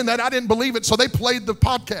were saying that. I didn't believe it, so they played the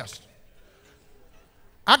podcast.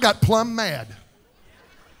 I got plumb mad.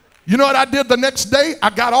 You know what I did the next day? I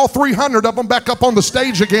got all 300 of them back up on the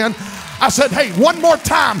stage again. I said, hey, one more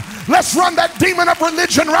time. Let's run that demon of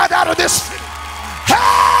religion right out of this city.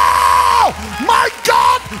 Hell! My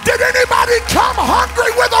God, did anybody come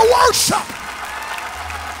hungry with a worship?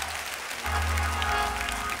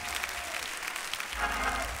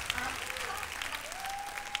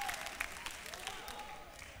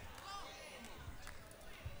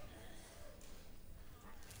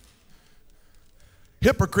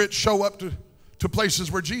 Hypocrites show up to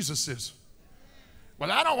places where Jesus is.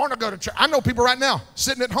 Well, I don't want to go to church. I know people right now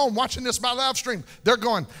sitting at home watching this by live stream. They're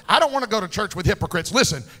going, I don't want to go to church with hypocrites.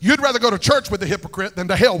 Listen, you'd rather go to church with a hypocrite than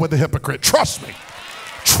to hell with a hypocrite. Trust me.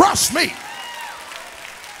 Trust me.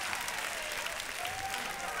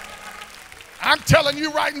 I'm telling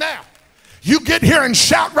you right now. You get here and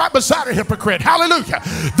shout right beside a hypocrite. Hallelujah.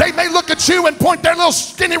 They may look at you and point their little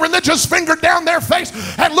skinny religious finger down their face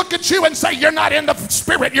and look at you and say, you're not in the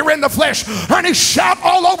spirit, you're in the flesh. Honey, shout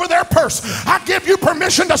all over their purse. I give you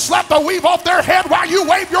permission to slap the weave off their head while you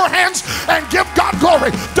wave your hands and give God glory.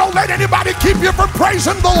 Don't let anybody keep you from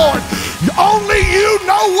praising the Lord. Only you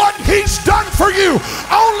know what he's done for you.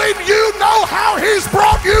 Only you know how he's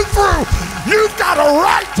brought you through. You've got a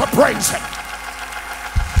right to praise him.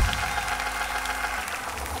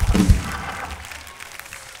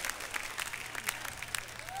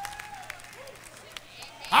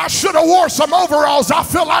 I should have wore some overalls. I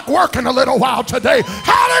feel like working a little while today.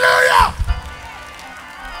 Hallelujah!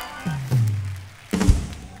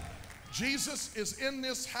 Jesus is in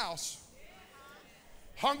this house.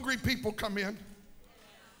 Hungry people come in.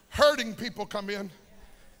 Hurting people come in.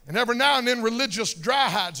 And every now and then religious dry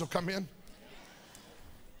hides will come in.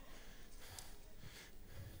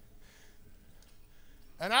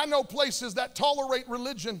 And I know places that tolerate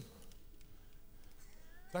religion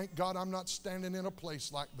Thank God I'm not standing in a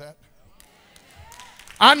place like that.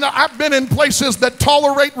 I've been in places that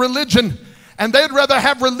tolerate religion, and they'd rather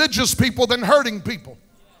have religious people than hurting people.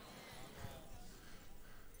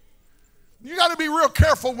 You got to be real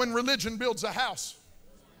careful when religion builds a house.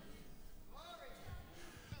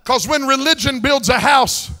 Because when religion builds a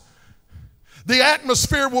house, the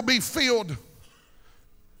atmosphere will be filled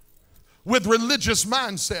with religious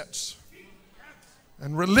mindsets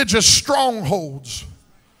and religious strongholds.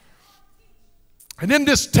 And in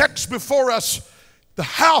this text before us, the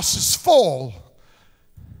house is full.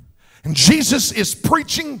 And Jesus is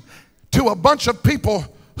preaching to a bunch of people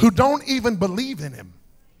who don't even believe in him.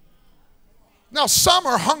 Now, some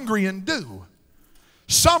are hungry and do.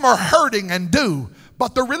 Some are hurting and do.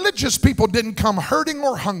 But the religious people didn't come hurting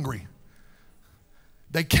or hungry.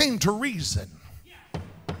 They came to reason.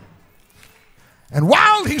 And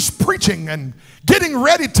while he's preaching and getting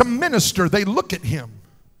ready to minister, they look at him.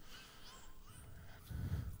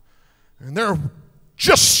 And they're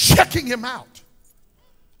just checking him out.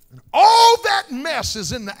 And all that mess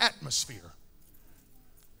is in the atmosphere.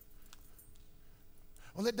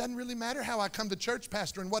 Well, it doesn't really matter how I come to church,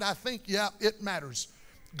 Pastor, and what I think. Yeah, it matters.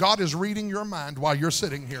 God is reading your mind while you're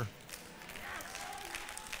sitting here.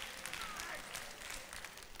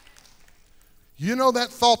 You know that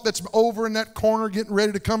thought that's over in that corner getting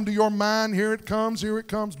ready to come to your mind? Here it comes, here it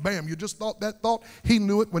comes. Bam, you just thought that thought. He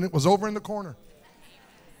knew it when it was over in the corner.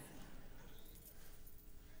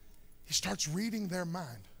 He starts reading their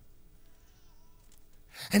mind.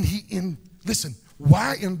 And listen,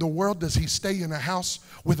 why in the world does he stay in a house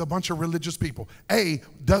with a bunch of religious people? A,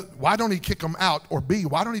 why don't he kick them out? Or B,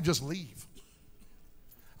 why don't he just leave?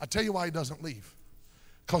 I tell you why he doesn't leave.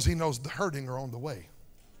 Because he knows the hurting are on the way.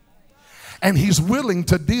 And he's willing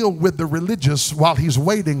to deal with the religious while he's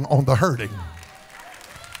waiting on the hurting.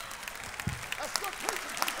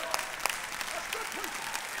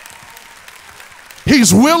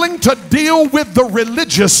 He's willing to deal with the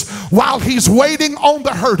religious while he's waiting on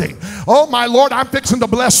the hurting. Oh my Lord, I'm fixing to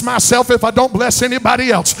bless myself if I don't bless anybody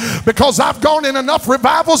else. Because I've gone in enough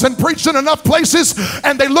revivals and preached in enough places,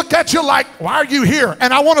 and they look at you like, why are you here?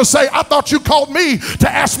 And I want to say, I thought you called me to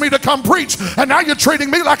ask me to come preach, and now you're treating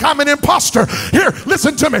me like I'm an imposter. Here,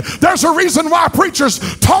 listen to me. There's a reason why preachers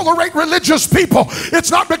tolerate religious people. It's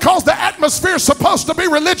not because the atmosphere is supposed to be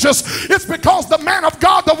religious. It's because the man of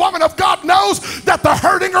God, the woman of God knows that the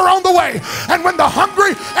hurting are on the way. And when the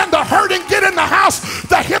hungry and the hurting get in the house,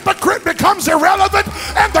 the hypocrite becomes irrelevant,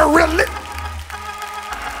 and the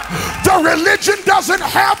religion doesn't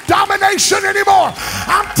have domination anymore.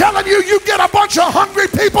 I'm telling you, you get a bunch of hungry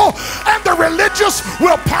people, and the religious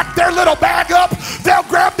will pack their little bag up. They'll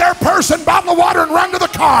grab their purse and bottle of water and run to the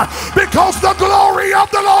car, because the glory of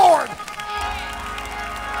the Lord.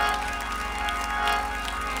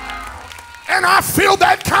 And I feel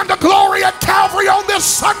that kind of glory at Calvary on this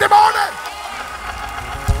Sunday morning.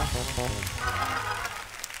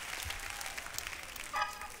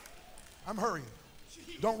 I'm hurrying.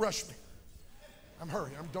 Don't rush me. I'm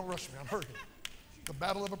hurrying. Don't rush me. I'm hurrying. The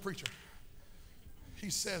battle of a preacher. He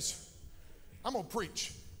says, I'm going to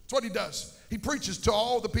preach. That's what he does. He preaches to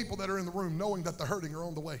all the people that are in the room, knowing that the hurting are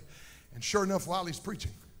on the way. And sure enough, while he's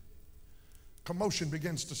preaching, commotion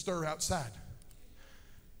begins to stir outside.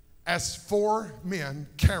 As 4 men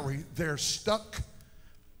carry their stuck,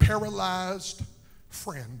 paralyzed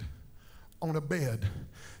friend on a bed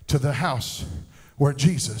to the house where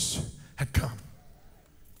Jesus had come.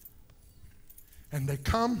 And they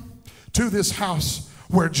come to this house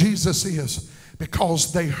where Jesus is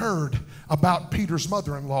because they heard about Peter's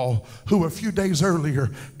mother-in-law, who a few days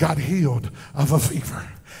earlier got healed of a fever.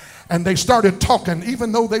 And they started talking,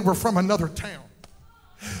 even though they were from another town.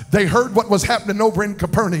 They heard what was happening over in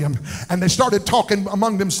Capernaum, and they started talking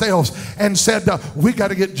among themselves and said, we got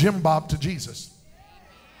to get Jim Bob to Jesus.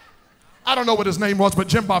 I don't know what his name was, but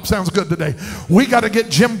Jim Bob sounds good today. We got to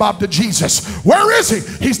get Jim Bob to Jesus. Where is he?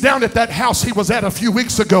 He's down at that house he was at a few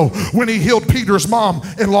weeks ago when he healed Peter's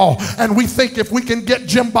mom-in-law. And we think if we can get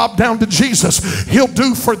Jim Bob down to Jesus, he'll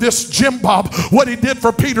do for this Jim Bob what he did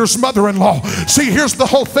for Peter's mother-in-law. See, here's the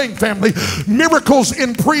whole thing, family. Miracles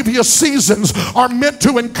in previous seasons are meant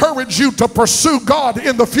to encourage you to pursue God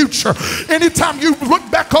in the future. Anytime you look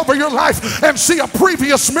back over your life and see a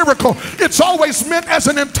previous miracle, it's always meant as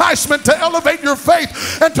an enticement to elevate your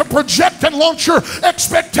faith and to project and launch your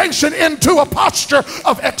expectation into a posture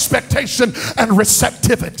of expectation and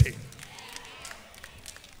receptivity.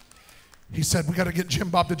 He said, we got to get Jim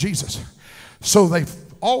Bob to Jesus. So they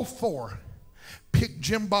all 4 pick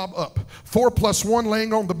Jim Bob up. 4 plus 1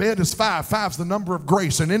 laying on the bed is 5. 5's the number of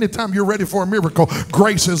grace. And anytime you're ready for a miracle,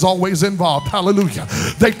 grace is always involved. Hallelujah.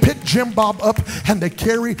 They pick Jim Bob up and they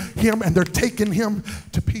carry him and they're taking him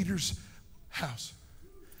to Peter's house.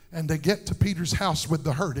 And they get to Peter's house with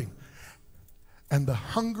the hurting. And the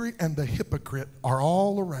hungry and the hypocrite are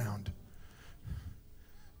all around.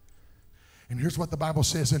 And here's what the Bible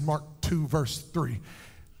says in Mark 2 verse 3.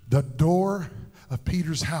 The door of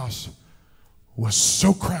Peter's house was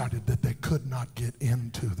so crowded that they could not get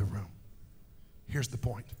into the room. Here's the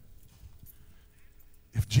point.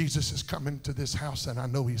 If Jesus is coming to this house, and I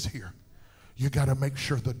know he's here, you got to make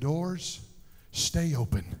sure the doors stay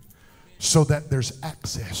open so that there's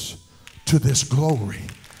access to this glory.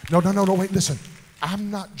 No, wait, listen.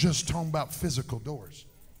 I'm not just talking about physical doors.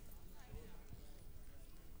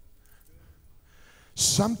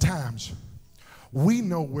 Sometimes we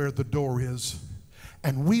know where the door is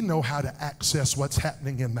and we know how to access what's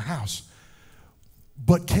happening in the house.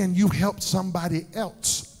 But can you help somebody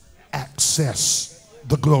else access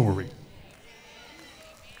the glory?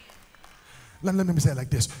 Let me say it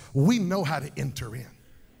like this. We know how to enter in.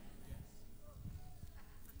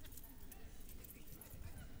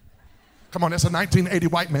 Come on, that's a 1980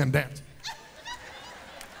 white man dance.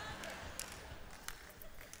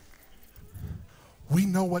 We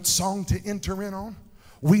know what song to enter in on.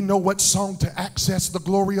 We know what song to access the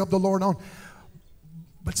glory of the Lord on.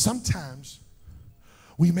 But sometimes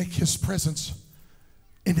we make his presence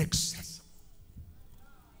inaccessible.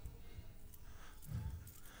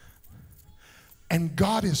 And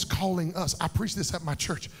God is calling us. I preach this at my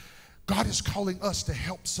church. God is calling us to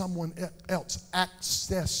help someone else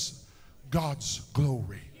access God's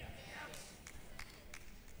glory.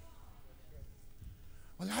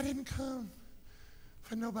 Well, I didn't come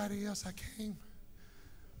for nobody else. I came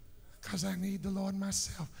because I need the Lord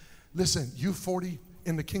myself. Listen, you 40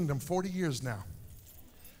 in the kingdom, 40 years now.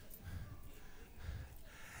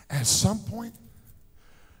 At some point,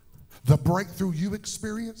 the breakthrough you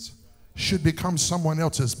experience should become someone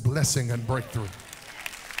else's blessing and breakthrough.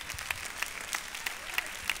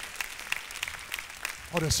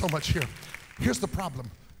 Oh, there's so much here. Here's the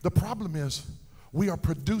problem. The problem is we are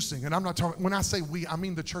producing, and I'm not talking, when I say we, I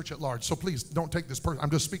mean the church at large. So please don't take this personally.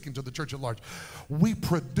 I'm just speaking to the church at large. We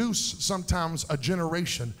produce sometimes a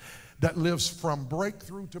generation that lives from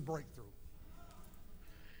breakthrough to breakthrough.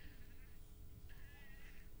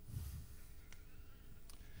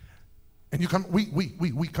 And you come,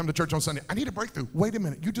 we come to church on Sunday. I need a breakthrough. Wait a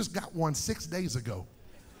minute. You just got one 6 days ago.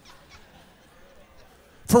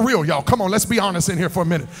 For real, y'all. Come on, let's be honest in here for a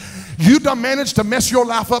minute. You done managed to mess your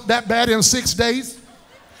life up that bad in 6 days?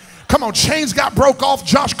 Come on, chains got broke off.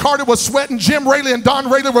 Josh Carter was sweating. Jim Raley and Don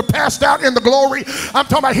Raley were passed out in the glory. I'm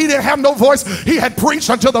talking about he didn't have no voice. He had preached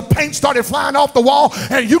until the paint started flying off the wall,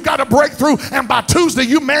 and you got a breakthrough, and by Tuesday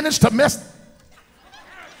you managed to mess.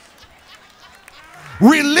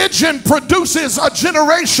 Religion produces a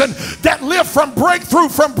generation that live from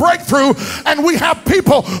breakthrough, and we have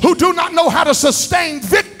people who do not know how to sustain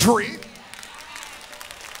victory.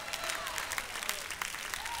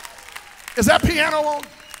 Is that piano on?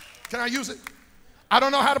 Can I use it? I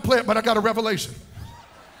don't know how to play it, but I got a revelation.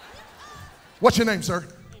 What's your name, sir?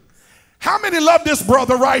 How many love this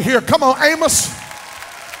brother right here? Come on, Amos.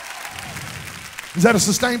 Is that a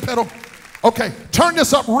sustain pedal? Okay, turn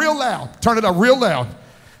this up real loud. Turn it up real loud.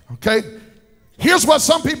 Okay? Here's what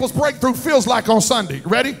some people's breakthrough feels like on Sunday.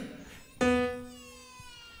 Ready?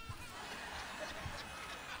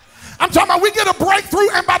 I'm talking about we get a breakthrough,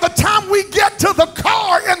 and by the time we get to the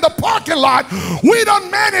car in the parking lot, we done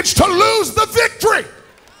managed to lose the victory.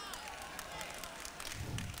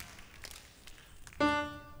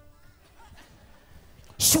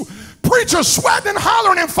 Preachers sweating and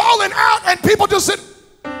hollering and falling out, and people just sit.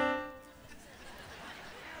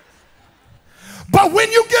 But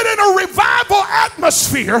when you get in a revival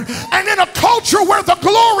atmosphere and in a culture where the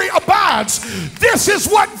glory abides, this is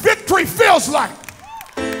what victory feels like.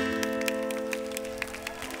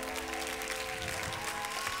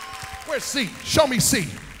 Where's C? Show me C.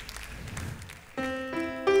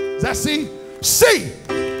 Is that C? C.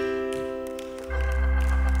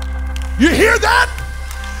 You hear that?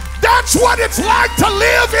 That's what it's like to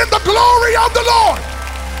live in the glory of the Lord.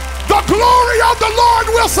 The glory of the Lord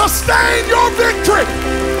will sustain your victory.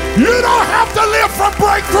 You don't have to live from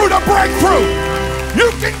breakthrough to breakthrough. You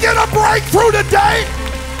can get a breakthrough today,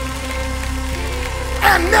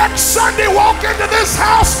 and next Sunday walk into this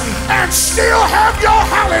house and still have your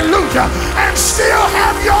hallelujah and still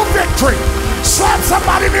have your victory. Slap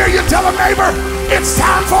somebody near you, tell a neighbor, it's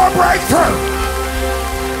time for a breakthrough.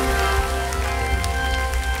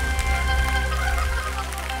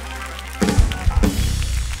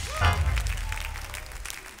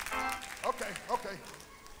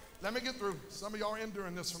 Some of y'all are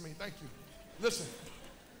enduring this for me. Thank you. Listen.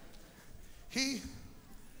 He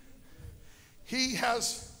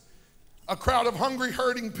has a crowd of hungry,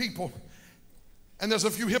 hurting people, and there's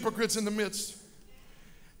a few hypocrites in the midst,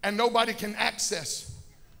 and nobody can access.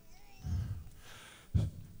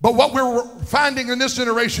 But what we're finding in this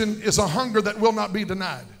generation is a hunger that will not be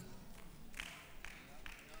denied.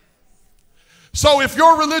 So if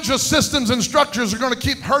your religious systems and structures are going to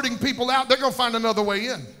keep hurting people out, they're going to find another way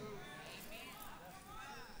in.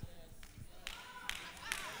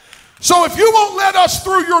 So if you won't let us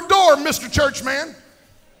through your door, Mr. Churchman,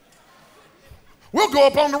 we'll go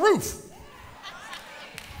up on the roof.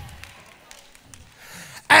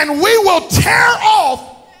 And we will tear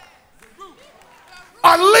off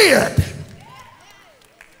a lid.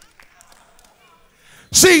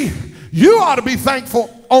 See, you ought to be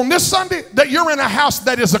thankful on this Sunday that you're in a house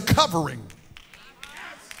that is a covering.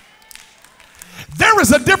 There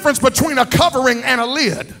is a difference between a covering and a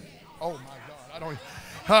lid. Oh my God, I don't.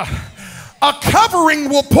 A covering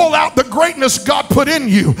will pull out the greatness God put in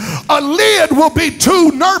you. A lid will be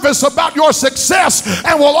too nervous about your success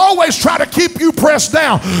and will always try to keep you pressed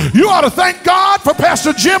down. You ought to thank God for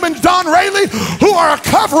Pastor Jim and Don Raley, who are a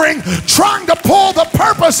covering trying to pull the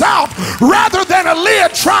purpose out rather than a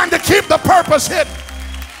lid trying to keep the purpose hidden.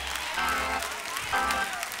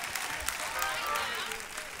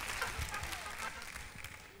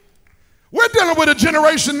 We're dealing with a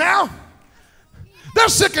generation now. They're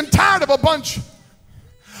sick and tired of a bunch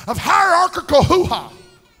of hierarchical hoo-ha,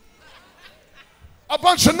 a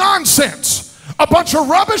bunch of nonsense, a bunch of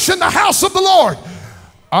rubbish in the house of the Lord.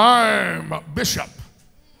 I'm a bishop.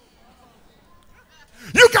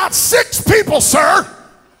 You got 6 people, sir,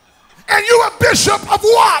 and you a bishop of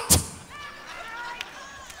what?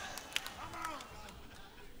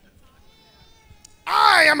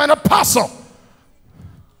 I am an apostle.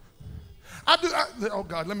 Oh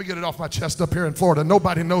God, let me get it off my chest up here in Florida.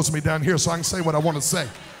 Nobody knows me down here, so I can say what I want to say.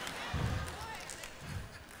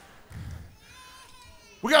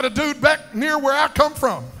 We got a dude back near where I come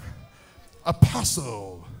from.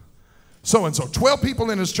 Apostle so-and-so. 12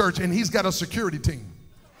 people in his church, and he's got a security team.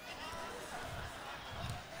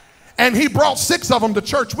 And he brought 6 of them to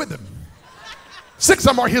church with him. 6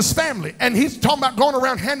 of them are his family. And he's talking about going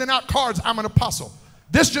around handing out cards, I'm an apostle.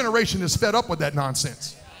 This generation is fed up with that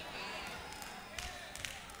nonsense.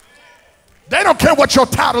 They don't care what your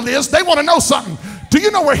title is. They want to know something. Do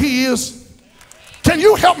you know where he is? Can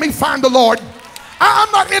you help me find the Lord?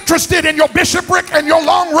 I'm not interested in your bishopric and your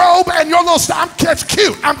long robe and your little stuff. That's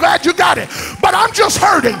cute. I'm glad you got it. But I'm just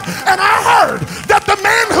hurting. And I heard that the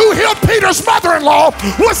man who healed Peter's mother-in-law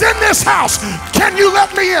was in this house. Can you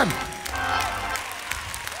let me in?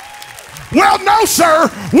 Well, no,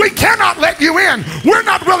 sir. We cannot let you in. We're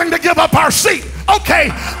not willing to give up our seat. Okay,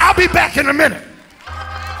 I'll be back in a minute.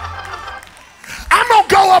 I'm going to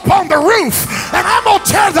go up on the roof and I'm going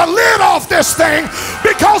to tear the lid off this thing,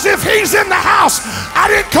 because if he's in the house, I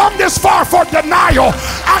didn't come this far for denial.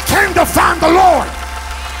 I came to find the Lord.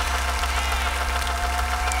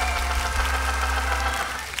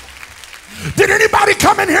 Did anybody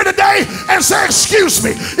come in here today and say, excuse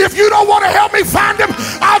me, if you don't want to help me find him,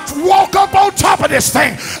 I'll walk up on top of this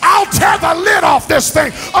thing. I'll tear the lid off this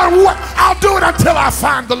thing. I'll do it until I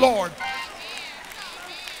find the Lord.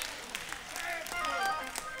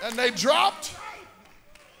 And they dropped,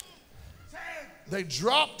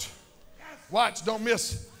 watch, don't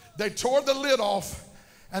miss. They tore the lid off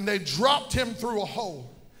and they dropped him through a hole,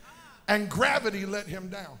 and gravity let him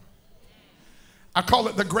down. I call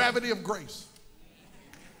it the gravity of grace.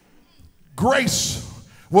 Grace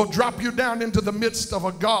will drop you down into the midst of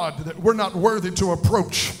a God that we're not worthy to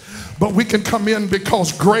approach, but we can come in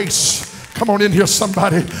because grace. Come on in here,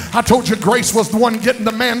 somebody. I told you grace was the one getting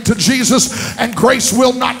the man to Jesus, and grace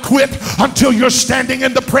will not quit until you're standing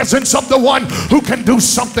in the presence of the one who can do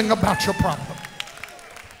something about your problem.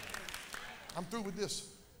 I'm through with this.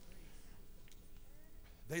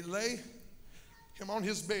 They lay him on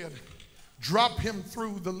his bed, drop him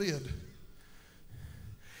through the lid,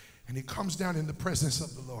 and he comes down in the presence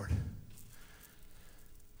of the Lord.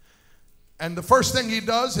 And the first thing he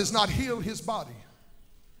does is not heal his body.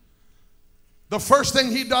 The first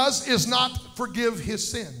thing he does is not forgive his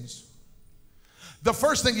sins. The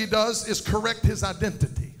first thing he does is correct his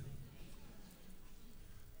identity.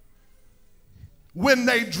 When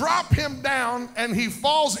they drop him down and he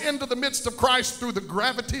falls into the midst of Christ through the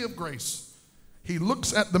gravity of grace, he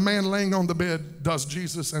looks at the man laying on the bed, does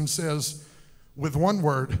Jesus, and says, with one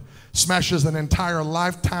word, smashes an entire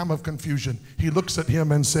lifetime of confusion. He looks at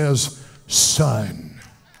him and says, son.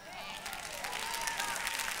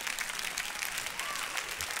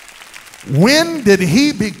 When did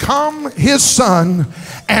he become his son?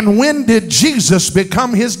 And when did Jesus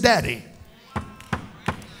become his daddy?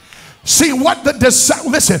 See, what the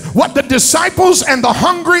disciples and the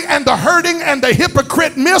hungry and the hurting and the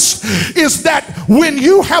hypocrite miss is that when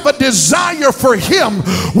you have a desire for him,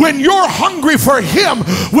 when you're hungry for him,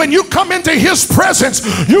 when you come into his presence,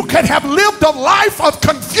 you can have lived a life of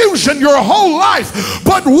confusion your whole life,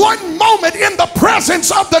 but one moment in the presence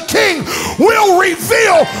of the King will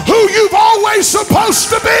reveal who you've always supposed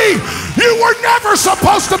to be. You were never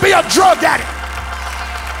supposed to be a drug addict.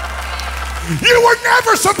 You were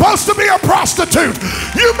never supposed to be a prostitute.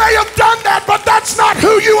 You may have done that, but that's not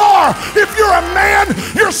who you are. If you're a man,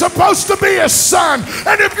 you're supposed to be his son.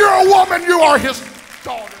 And if you're a woman, you are his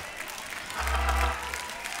daughter.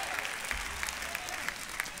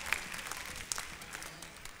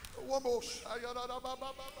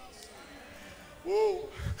 Woo.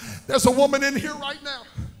 There's a woman in here right now.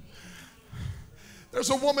 There's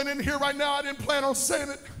a woman in here right now. I didn't plan on saying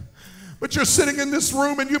it. But you're sitting in this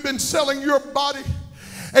room and you've been selling your body.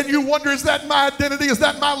 And you wonder, is that my identity? Is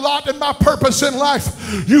that my lot and my purpose in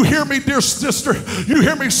life? You hear me, dear sister. You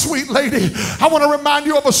hear me, sweet lady. I want to remind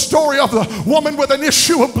you of a story of the woman with an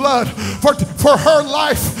issue of blood. For her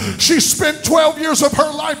life, she spent 12 years of her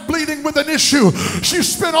life bleeding with an issue. She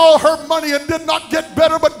spent all her money and did not get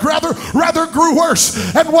better, but rather grew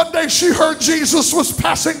worse. And one day she heard Jesus was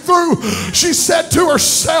passing through. She said to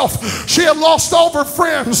herself, she had lost all her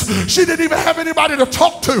friends. She didn't even have anybody to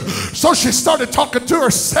talk to. So she started talking to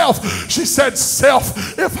herself. She said,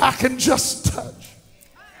 self, if I can just touch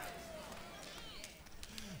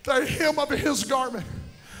the hem of his garment,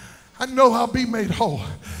 I know I'll be made whole.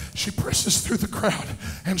 She presses through the crowd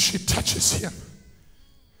and she touches him.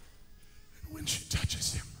 And when she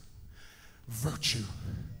touches him, virtue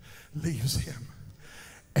leaves him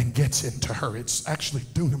and gets into her. It's actually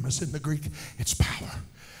dunamis in the Greek. It's power.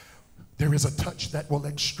 There is a touch that will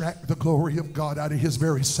extract the glory of God out of his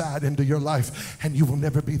very side into your life, and you will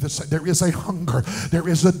never be the same. There is a hunger, there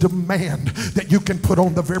is a demand that you can put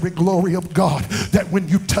on the very glory of God, that when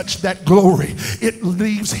you touch that glory, it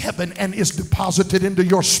leaves heaven and is deposited into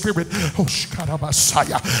your spirit.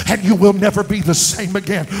 And you will never be the same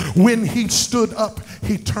again. When he stood up,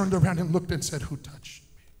 he turned around and looked and said, who touched me?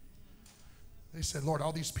 They said, Lord,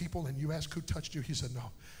 all these people, and you ask who touched you? He said,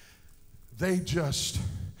 no, they just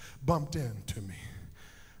bumped into me,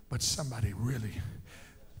 but somebody really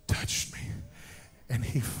touched me. And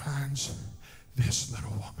he finds this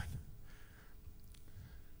little woman.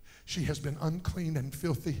 She has been unclean and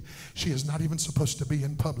filthy. She is not even supposed to be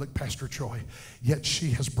in public, Pastor Troy, yet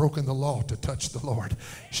she has broken the law to touch the Lord.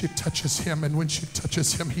 She touches him, and when she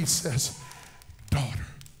touches him, he says, daughter.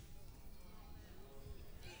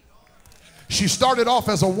 She started off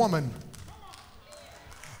as a woman,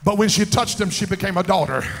 but when she touched him, she became a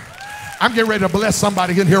daughter. I'm getting ready to bless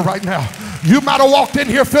somebody in here right now. You might have walked in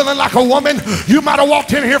here feeling like a woman. You might have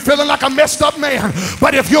walked in here feeling like a messed up man.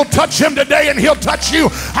 But if you'll touch him today and he'll touch you,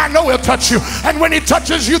 I know he'll touch you. And when he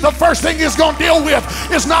touches you, the first thing he's going to deal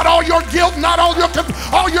with is not all your guilt, not all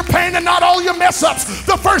your pain, and not all your mess ups.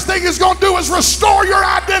 The first thing he's going to do is restore your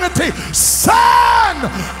identity. Son,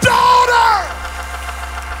 daughter.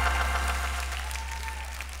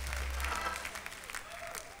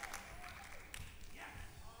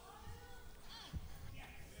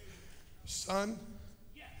 Son,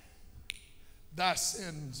 thy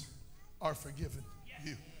sins are forgiven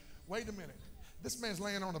you. Wait a minute. This man's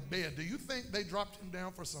laying on a bed. Do you think they dropped him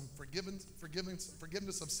down for some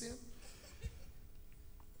forgiveness of sin?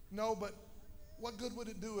 No, but what good would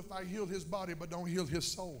it do if I healed his body but don't heal his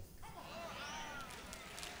soul?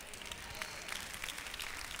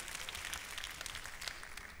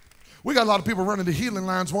 We got a lot of people running the healing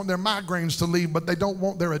lines wanting their migraines to leave, but they don't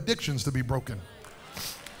want their addictions to be broken.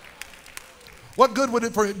 What good would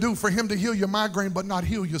it do for him to heal your migraine but not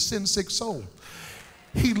heal your sin-sick soul?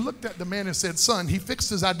 He looked at the man and said, son, he fixed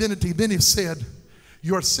his identity. Then he said,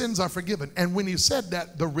 your sins are forgiven. And when he said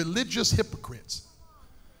that, the religious hypocrites,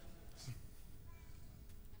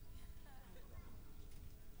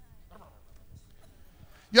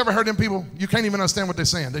 you ever heard them people? You can't even understand what they're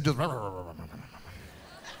saying. They just,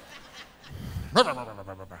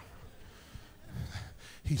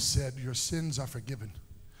 he said, your sins are forgiven.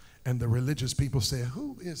 And the religious people said,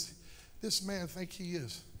 who is this man think he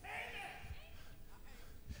is?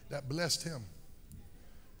 That blessed him.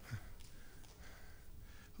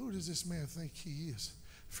 Who does this man think he is?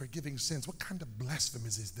 Forgiving sins. What kind of blasphemy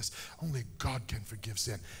is this? Only God can forgive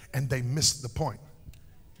sin. And they missed the point.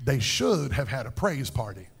 They should have had a praise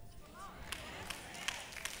party.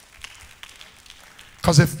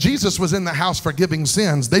 Because if Jesus was in the house forgiving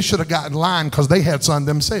sins, they should have gotten in line because they had some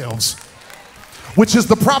themselves. Which is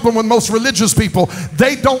the problem with most religious people.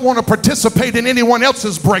 They don't want to participate in anyone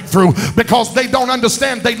else's breakthrough because they don't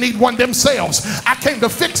understand they need one themselves. I came to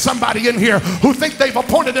fix somebody in here who think they've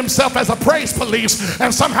appointed themselves as a praise police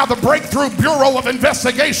and somehow the breakthrough bureau of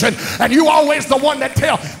investigation, and you always the one that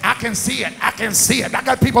tell, I can see it, I can see it. I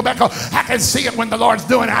got people back home, I can see it when the Lord's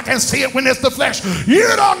doing it, I can see it when it's the flesh. You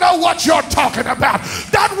don't know what you're talking about.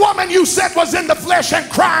 That woman you said was in the flesh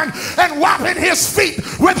and crying and wiping his feet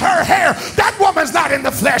with her hair, that woman's not in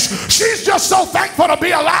the flesh. She's just so thankful to be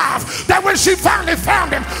alive that when she finally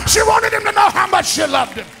found him, she wanted him to know how much she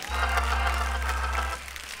loved him.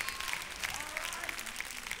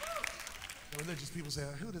 The religious people say,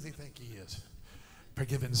 who does he think he is?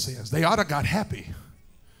 Forgiving sins. They ought to got happy.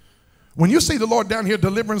 When you see the Lord down here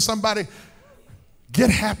delivering somebody, get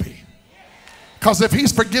happy. Because if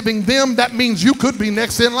he's forgiving them, that means you could be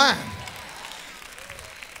next in line.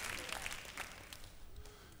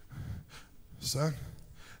 Son,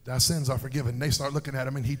 thy sins are forgiven. They start looking at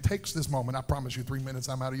him, and he takes this moment. I promise you, 3 minutes,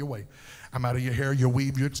 I'm out of your way. I'm out of your hair, your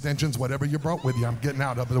weave, your extensions, whatever you brought with you, I'm getting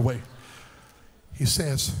out of the way. He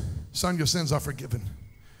says, son, your sins are forgiven.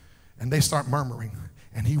 And they start murmuring,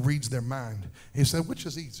 and he reads their mind. He said, which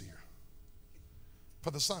is easier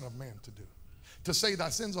for the Son of Man to do? To say thy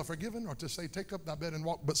sins are forgiven, or to say take up thy bed and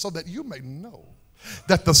walk? But so that you may know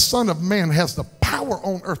that the Son of Man has the power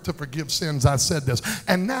on earth to forgive sins, I said this.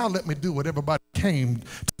 And now let me do what everybody came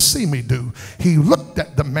to see me do. He looked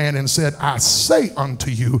at the man and said, I say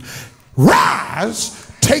unto you,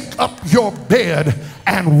 rise, take up your bed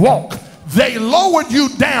and walk. They lowered you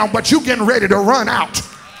down, but you getting ready to run out.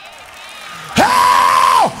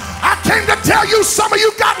 I came to tell you, some of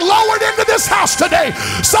you got lowered into this house today.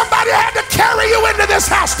 Somebody had to carry you into this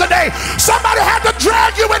house today. Somebody had to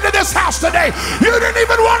drag you into this house today. You didn't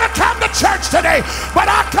even want to come to church today. But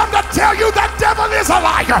I come to tell you the devil is a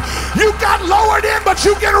liar. You got lowered in, but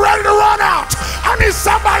you getting ready to run out. I need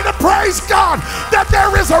somebody to praise God that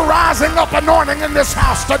there is a rising up anointing in this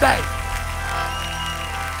house today.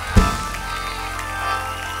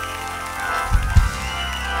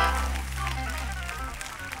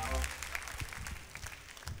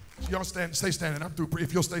 Y'all stand, stay standing. I'm through.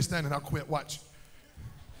 If you'll stay standing, I'll quit. Watch.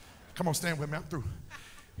 Come on, stand with me. I'm through.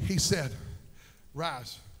 He said,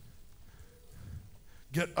 rise.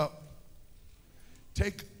 Get up.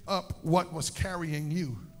 Take up what was carrying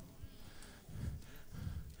you.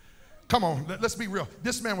 Come on, let's be real.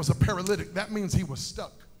 This man was a paralytic. That means he was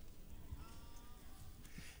stuck.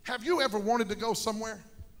 Have you ever wanted to go somewhere?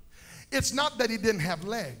 It's not that he didn't have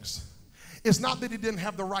legs. It's not that he didn't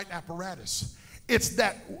have the right apparatus. It's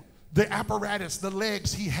that the apparatus, the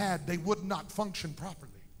legs he had, they would not function properly.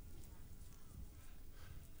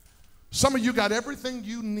 Some of you got everything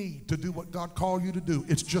you need to do what God called you to do.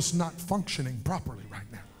 It's just not functioning properly right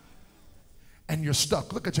now. And you're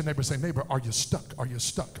stuck. Look at your neighbor and say, neighbor, are you stuck? Are you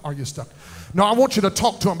stuck? Are you stuck? No, I want you to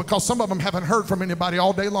talk to them because some of them haven't heard from anybody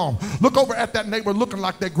all day long. Look over at that neighbor looking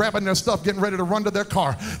like they're grabbing their stuff, getting ready to run to their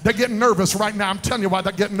car. They're getting nervous right now. I'm telling you why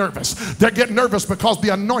they're getting nervous. They're getting nervous because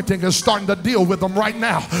the anointing is starting to deal with them right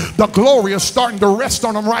now. The glory is starting to rest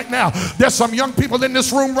on them right now. There's some young people in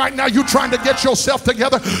this room right now. You trying to get yourself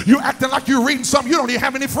together. You acting like you're reading something. You don't even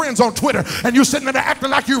have any friends on Twitter. And you sitting there acting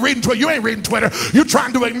like you're reading Twitter. You ain't reading Twitter. You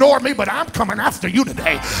trying to ignore me, but I'm coming after you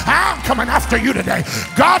today. I'm coming after you today.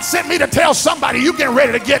 God sent me to tell somebody you getting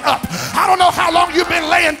ready to get up. I don't know how long you've been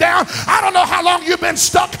laying down. I don't know how long you've been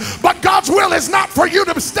stuck, but God's will is not for you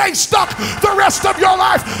to stay stuck the rest of your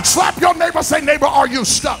life. Slap your neighbor, say, neighbor, are you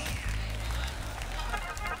stuck?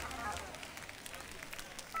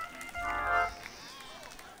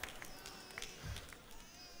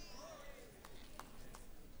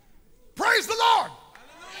 Praise the Lord.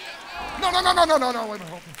 No, wait a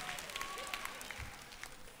minute.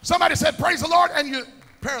 Somebody said, praise the Lord, and you're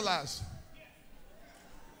paralyzed.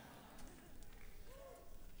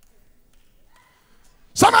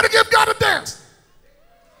 Somebody give God a dance.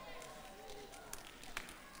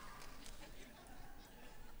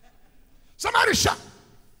 Somebody shout.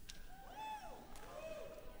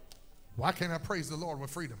 Why can't I praise the Lord with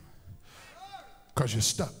freedom? Because you're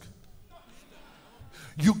stuck.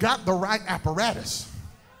 You got the right apparatus.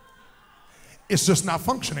 It's just not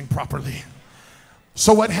functioning properly.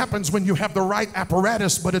 So what happens when you have the right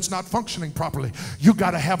apparatus but it's not functioning properly? You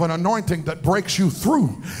got to have an anointing that breaks you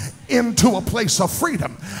through into a place of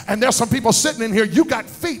freedom. And there's some people sitting in here, you got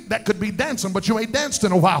feet that could be dancing but you ain't danced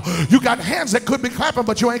in a while. You got hands that could be clapping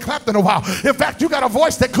but you ain't clapped in a while. In fact, you got a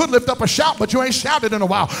voice that could lift up a shout but you ain't shouted in a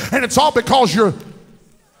while. And it's all because you're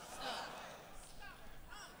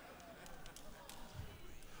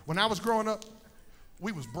When I was growing up,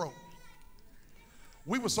 we was broke.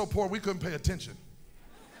 We were so poor we couldn't pay attention.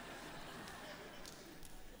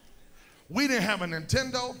 We didn't have a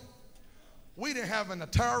Nintendo. We didn't have an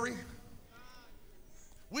Atari.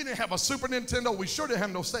 We didn't have a Super Nintendo. We sure didn't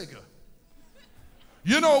have no Sega.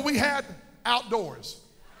 You know what we had? Outdoors.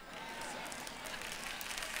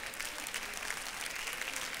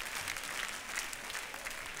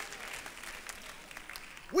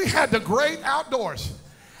 We had the great outdoors.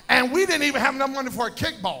 And we didn't even have enough money for a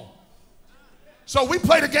kickball. So we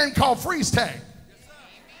played a game called freeze tag.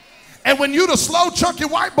 And when you the slow, chunky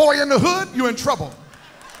white boy in the hood, you're in trouble.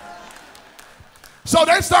 So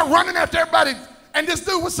they start running after everybody. And this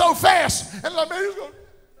dude was so fast. And like, man, he's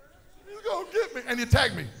gonna get me. And he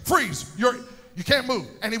tagged me. Freeze. You can't move.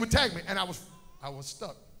 And he would tag me. And I was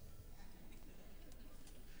stuck.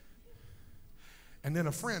 And then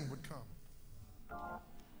a friend would come.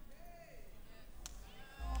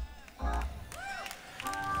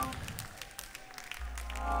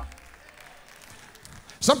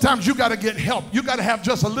 Sometimes you got to get help. You got to have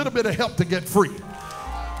just a little bit of help to get free.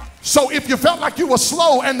 So if you felt like you were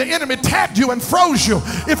slow and the enemy tagged you and froze you,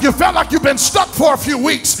 if you felt like you've been stuck for a few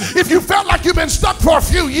weeks, if you felt like you've been stuck for a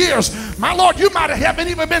few years, my Lord, you might have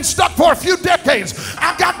even been stuck for a few decades.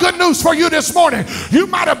 I've got good news for you this morning. You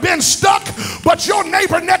might have been stuck, but your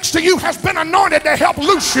neighbor next to you has been anointed to help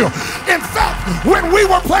loose you. In fact, when we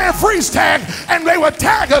were playing freeze tag and they would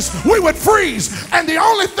tag us, we would freeze. And the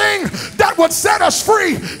only thing that would set us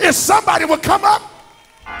free is somebody would come up.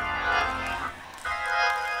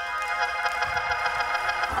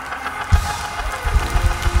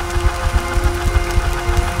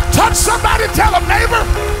 Touch somebody, tell them, neighbor,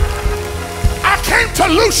 I came to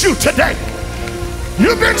loose you today.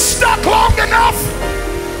 You've been stuck long enough,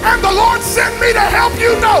 and the Lord sent me to help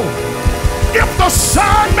you know, if the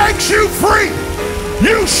Son makes you free,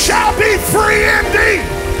 you shall be free indeed.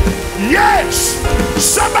 Yes.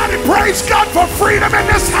 Somebody praise God for freedom in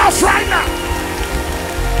this house right now.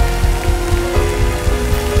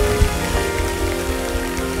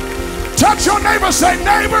 Touch your neighbor, say,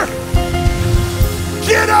 neighbor,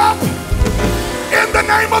 get up in the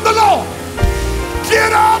name of the Lord.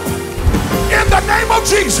 Get up in the name of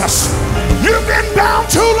Jesus. You've been bound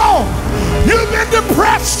too long. You've been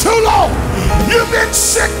depressed too long. You've been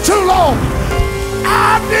sick too long.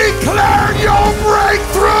 I declare your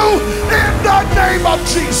breakthrough in the name of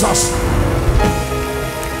Jesus.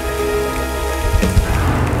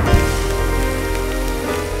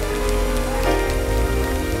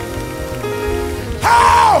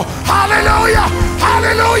 Oh, hallelujah,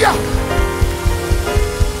 hallelujah.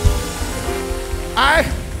 I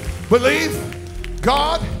believe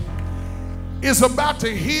God is about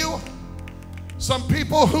to heal some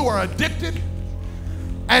people who are addicted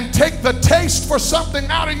and take the taste for something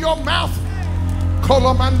out of your mouth.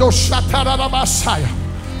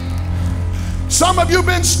 Some of you have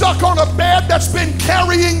been stuck on a bed that's been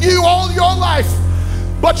carrying you all your life,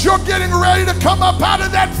 but you're getting ready to come up out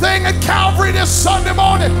of that thing at Calvary this Sunday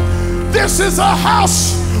morning. This is a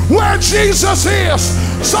house where Jesus is.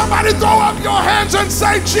 Somebody throw up your hands and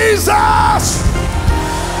say, Jesus,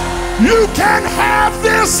 you can have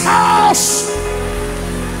this house.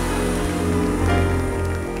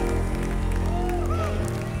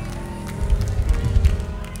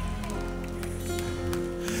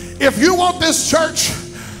 If you want this church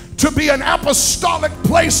to be an apostolic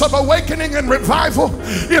place of awakening and revival,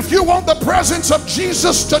 if you want the presence of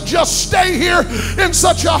Jesus to just stay here in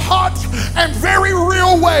such a hot and very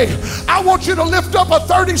real way, I want you to lift up a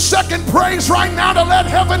 30-second praise right now to let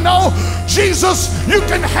heaven know, Jesus, you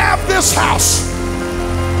can have this house.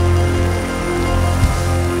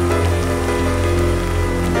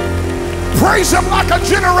 Praise him like a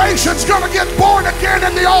generation's gonna get born again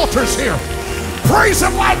in the altars here. Praise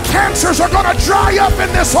him like cancers are going to dry up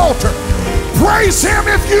in this altar. Praise him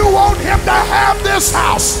if you want him to have this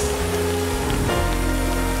house.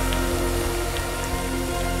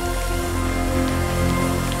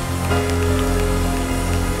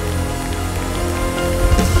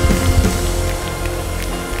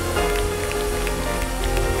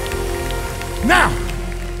 Now,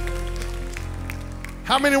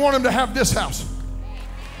 how many want him to have this house?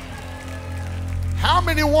 How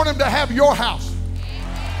many want him to have your house?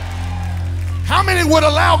 How many would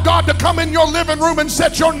allow God to come in your living room and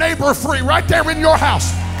set your neighbor free right there in your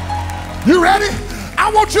house? You ready? I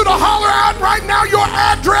want you to holler out right now your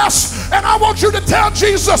address, and I want you to tell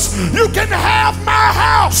Jesus, you can have my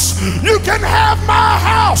house. You can have my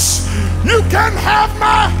house. You can have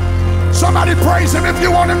my... Somebody praise him if you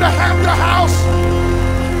want him to have your house.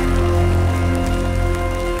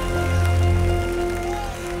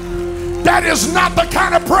 that is not the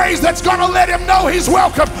kind of praise that's going to let him know he's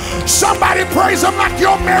welcome. Somebody praise him like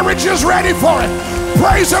your marriage is ready for it.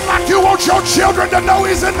 Praise him like you want your children to know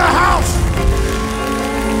he's in the house.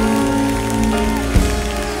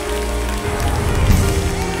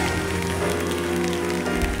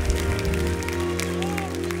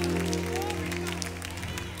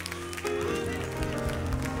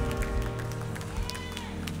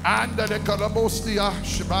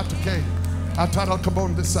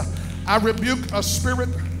 I rebuke a spirit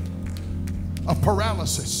of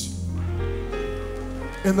paralysis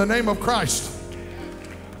in the name of Christ.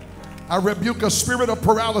 I rebuke a spirit of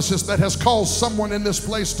paralysis that has caused someone in this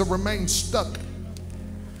place to remain stuck.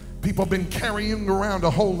 People have been carrying you around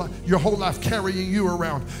your whole life, carrying you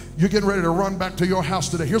around. You're getting ready to run back to your house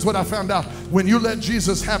today. Here's what I found out. When you let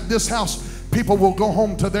Jesus have this house, people will go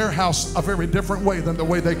home to their house a very different way than the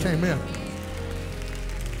way they came in.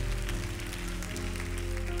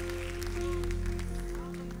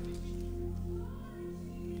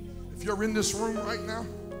 If you're in this room right now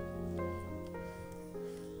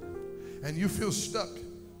and you feel stuck,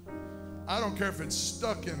 I don't care if it's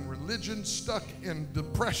stuck in religion, stuck in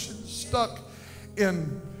depression, stuck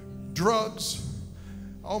in drugs.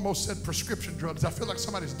 I almost said prescription drugs. I feel like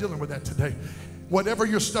somebody's dealing with that today. Whatever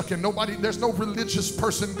you're stuck in, there's no religious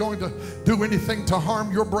person going to do anything to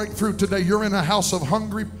harm your breakthrough today. You're in a house of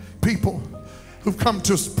hungry people who've come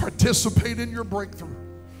to participate in your breakthrough.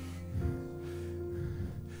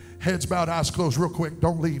 Heads bowed, eyes closed, real quick.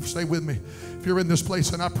 Don't leave. Stay with me. If you're in this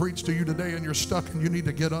place and I preach to you today and you're stuck and you need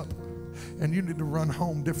to get up and you need to run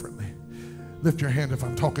home differently, lift your hand if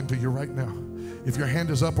I'm talking to you right now. If your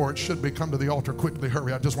hand is up, or it should be, come to the altar quickly.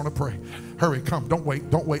 Hurry, I just want to pray. Hurry, come. Don't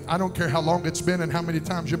wait. Don't wait. I don't care how long it's been and how many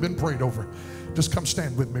times you've been prayed over. Just come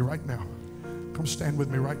stand with me right now. Come stand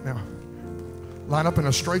with me right now. Line up in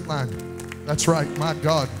a straight line. That's right, my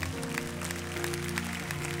God.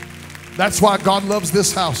 That's why God loves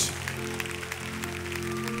this house.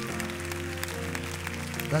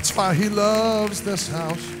 That's why he loves this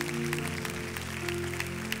house.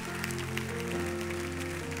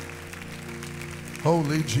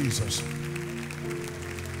 Holy Jesus.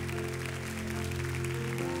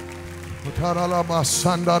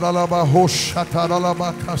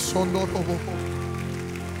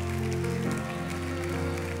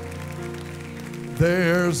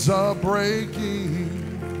 There's a breaking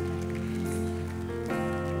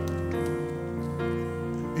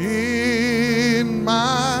in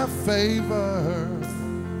my favor.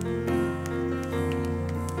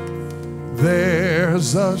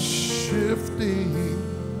 There's a shifting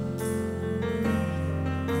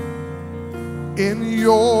in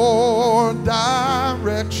your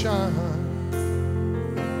direction.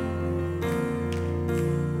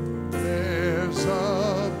 There's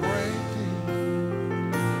a breaking.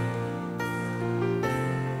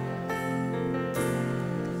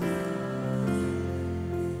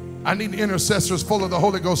 I need intercessors full of the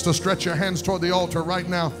Holy Ghost to stretch your hands toward the altar right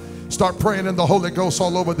now. Start praying in the Holy Ghost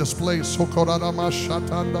all over this place.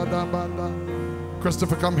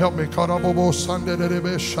 Christopher, come help me. I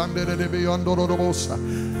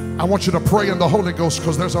want you to pray in the Holy Ghost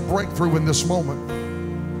because there's a breakthrough in this moment.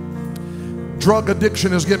 Drug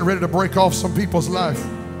addiction is getting ready to break off some people's life.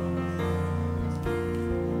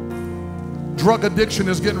 Drug addiction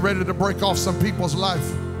is getting ready to break off some people's life.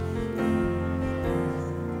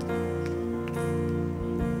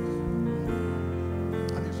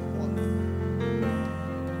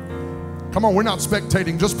 Come on, we're not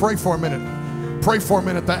spectating. Just pray for a minute. Pray for a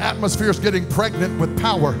minute. The atmosphere is getting pregnant with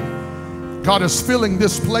power. God is filling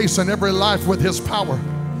this place and every life with his power.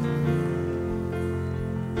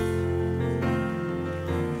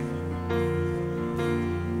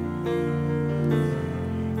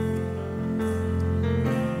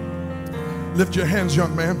 Lift your hands,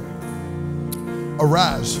 young man.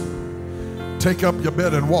 Arise. Take up your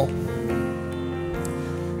bed and walk.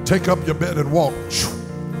 Take up your bed and walk.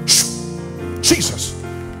 Jesus,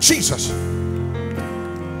 Jesus.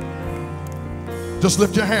 Just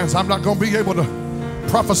lift your hands. I'm not going to be able to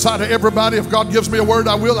prophesy to everybody. If God gives me a word,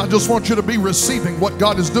 I will. I just want you to be receiving what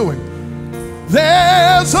God is doing.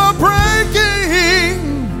 There's a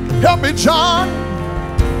breaking. Help me, John.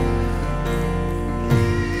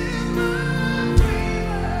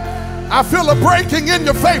 I feel a breaking in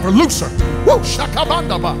your favor. Looser. Woo,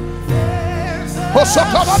 shakabandaba.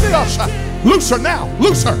 Looser now.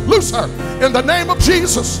 Looser, looser. In the name of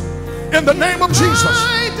Jesus. In the name of Jesus.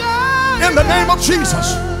 In the name of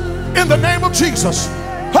Jesus. In the name of Jesus.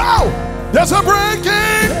 Oh, there's a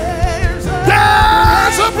breaking.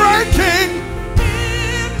 There's a breaking.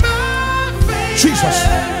 Jesus.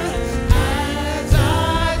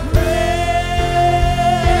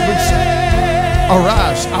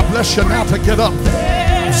 Arise. I bless you now to get up.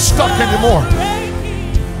 I'm stuck anymore.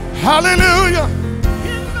 Hallelujah.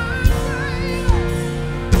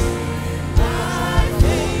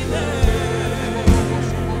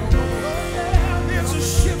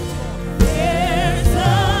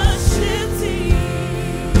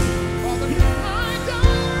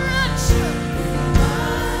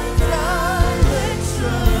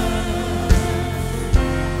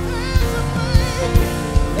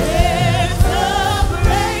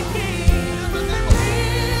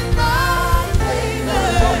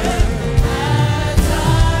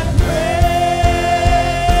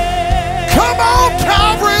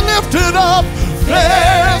 It up,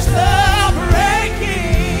 there's the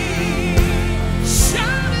breaking.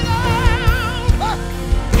 Shout it out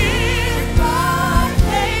in my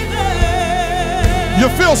favor. You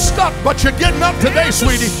feel stuck, but you're getting up today,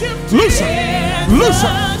 sweetie. Looser, looser.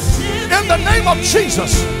 In the name of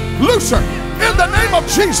Jesus. Looser. In the name of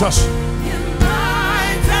Jesus. In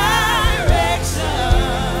my direction.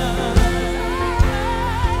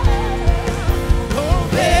 Oh,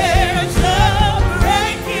 there's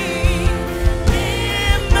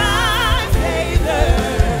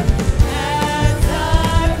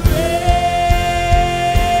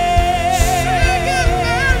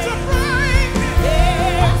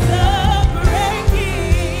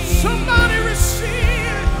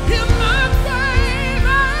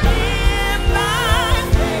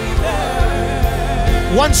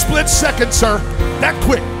one split second, sir. That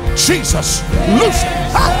quick. Jesus. Loose it.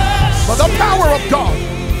 For the power of God.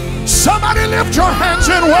 Somebody lift your hands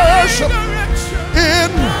in worship.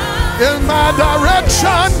 In my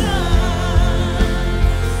direction.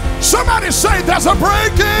 Somebody say there's a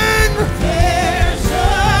breaking. There's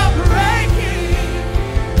a breaking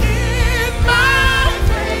in my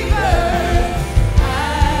favor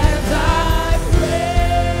as I pray.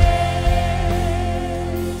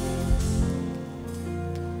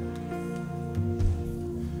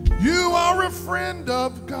 You are a friend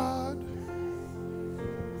of God.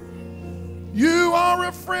 You are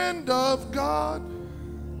a friend of God.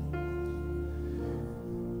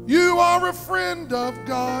 You are a friend of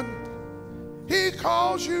God. He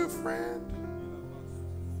calls you friend.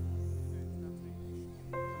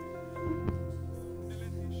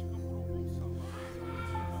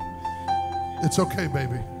 It's okay,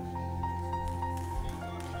 baby.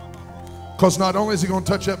 Because not only is he going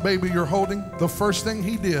to touch that baby you're holding, the first thing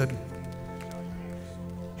he did,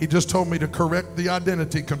 he just told me to correct the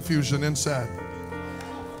identity confusion inside.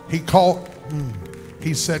 He called,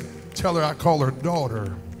 he said, tell her I call her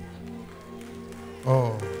daughter.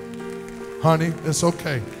 Oh, honey, it's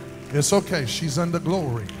okay. It's okay. She's under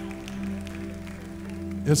glory.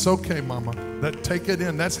 It's okay, mama. Take it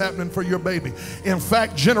in. That's happening for your baby. In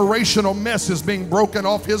fact, generational mess is being broken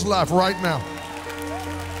off his life right now.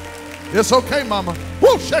 It's okay, mama.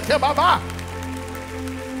 Woo, shake it, bye-bye.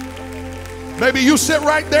 Baby, you sit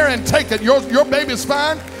right there and take it. Your baby's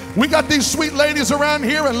fine. We got these sweet ladies around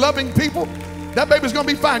here and loving people. That baby's going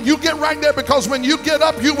to be fine. You get right there, because when you get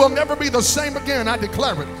up, you will never be the same again. I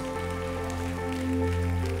declare it.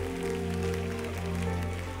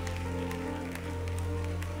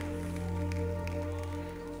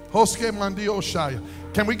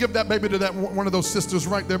 Can we give that baby to that one of those sisters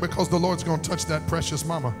right there, because the Lord's going to touch that precious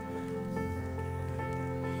mama.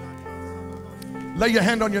 Lay your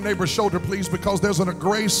hand on your neighbor's shoulder, please, because there's a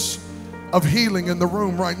grace of healing in the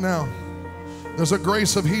room right now. There's a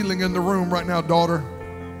grace of healing in the room right now, daughter.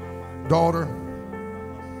 Daughter.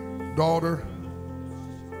 Daughter.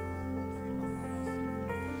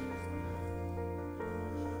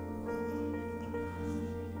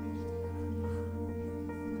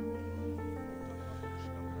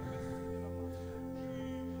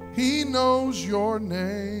 He knows your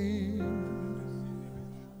name.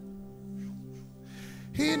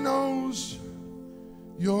 He knows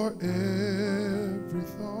your every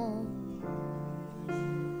thought.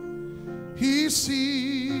 He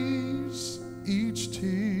sees each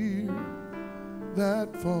tear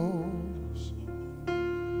that falls,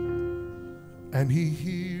 and he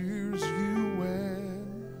hears you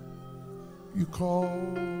when you call.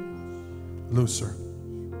 Looser.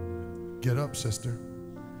 Get up, sister.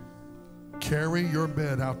 Carry your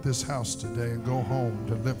bed out this house today and go home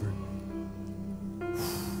delivered.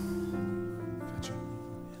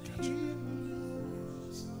 Catch you.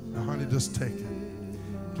 Now, honey, just take it.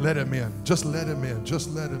 Let him in. Just let him in. Just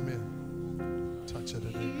let him in. Touch it.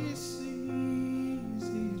 He sees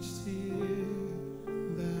each tear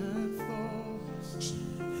that falls,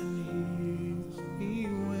 and hears me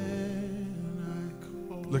when I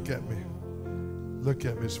call. Look at me. Look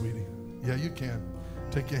at me, sweetie. Yeah, you can.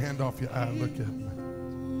 Take your hand off your eye. Look at me.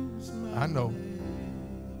 I know.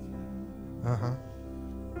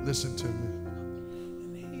 Listen to me.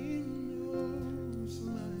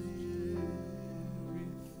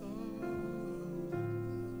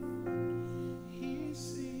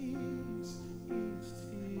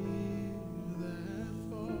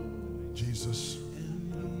 Jesus,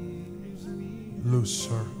 loose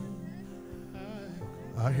her.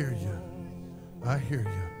 I hear you. I hear you.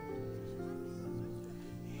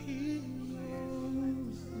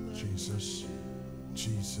 Jesus,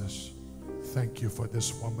 Jesus, thank you for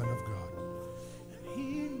this woman of God.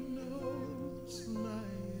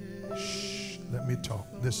 Shh, let me talk.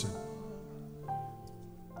 Listen.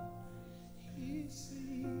 He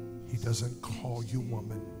doesn't call you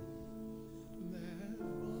woman.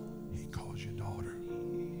 He calls you daughter.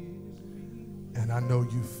 And I know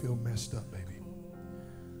you feel messed up, baby.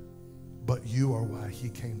 But you are why he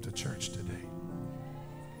came to church today.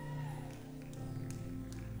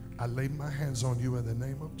 I lay my hands on you in the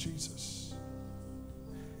name of Jesus.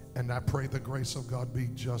 And I pray the grace of God be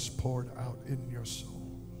just poured out in your soul.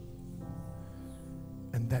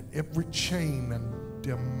 And that every chain and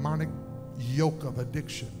demonic yoke of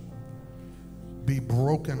addiction be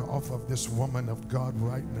broken off of this woman of God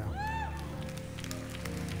right now.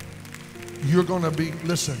 You're going to be,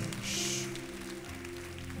 listen, shh,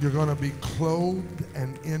 you're going to be clothed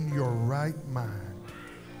and in your right mind.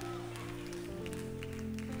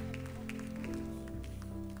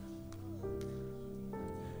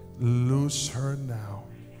 Loose her now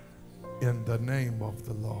in the name of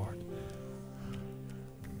the Lord.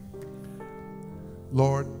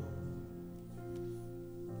 Lord,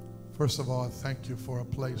 first of all, I thank you for a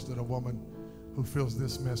place that a woman who feels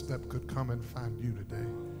this messed up could come and find you today.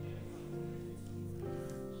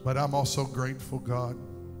 But I'm also grateful, God.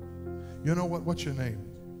 You know what? What's your name?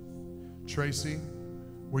 Tracy.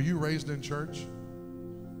 Were you raised in church?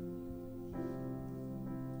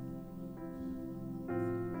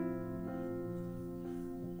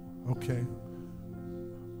 Okay.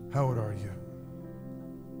 How old are you?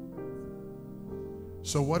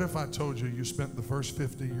 So what if I told you you spent the first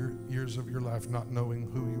 50 years of your life not knowing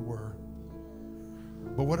who you were?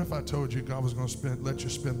 But what if I told you God was going to let you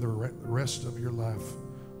spend the rest of your life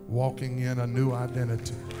walking in a new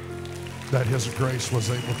identity that his grace was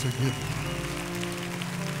able to give you?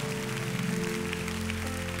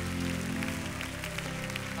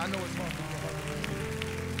 I know it's hard for you.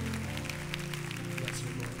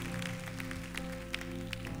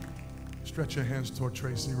 Stretch your hands toward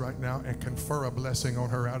Tracy right now and confer a blessing on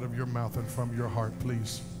her out of your mouth and from your heart,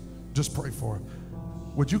 please. Just pray for her.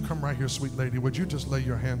 Would you come right here, sweet lady? Would you just lay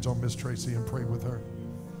your hands on Miss Tracy and pray with her?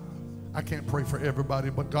 I can't pray for everybody,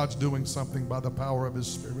 but God's doing something by the power of his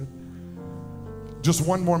Spirit. Just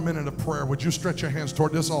one more minute of prayer. Would you stretch your hands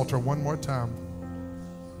toward this altar one more time?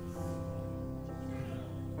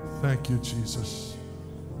 Thank you, Jesus.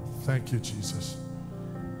 Thank you, Jesus.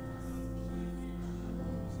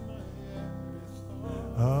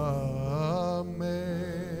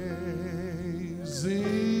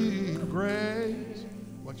 Amazing grace.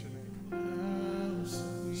 What's your name?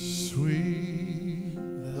 Sweet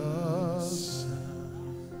the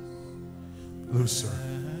sound. Loose her.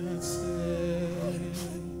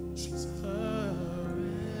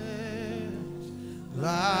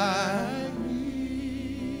 Like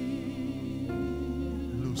me.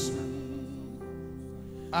 Loose her.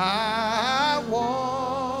 I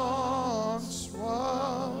once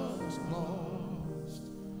was lost,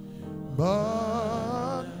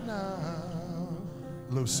 but now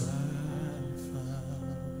loose her.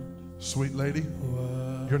 Sweet lady,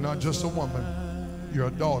 you're not just a woman, you're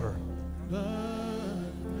a daughter.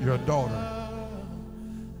 You're a daughter.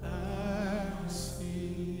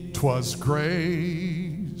 'Twas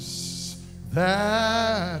grace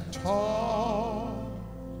that taught.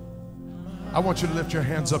 I want you to lift your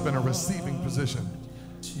hands up in a receiving position,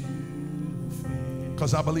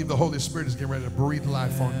 because I believe the Holy Spirit is getting ready to breathe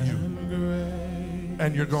life on you.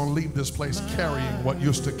 And you're going to leave this place carrying what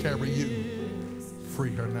used to carry you.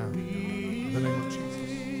 Free her now. In the name of Jesus.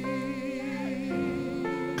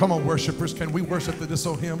 Come on, worshipers. Can we worship to this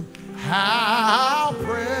old hymn? How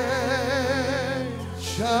precious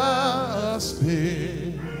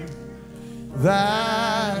is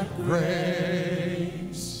that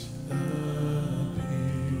grace appeared,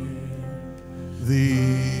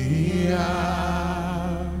 the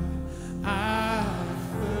hour I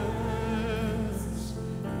first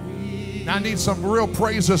read. Now I need some real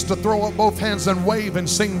praisers to throw up both hands and wave and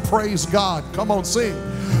sing praise God. Come on, sing.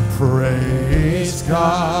 Praise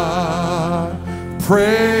God,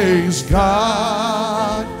 praise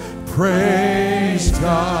God, praise Praise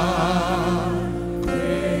God.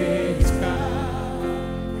 Praise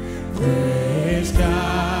God. Praise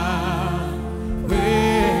God.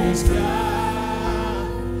 Praise God.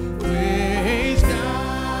 Praise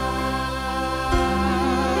God.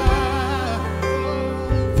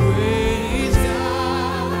 Praise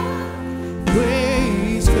God.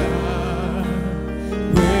 Praise God.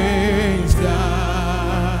 Praise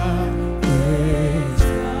God. Praise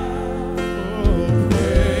God. Oh,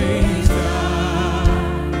 praise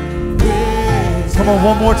God. Praise Come on,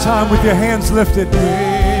 one more time with your hands lifted.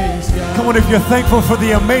 Come on, if you're thankful for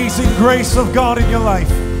the amazing grace of God in your life,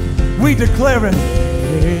 we declare it.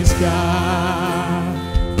 Praise God.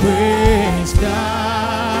 Praise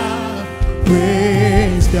God.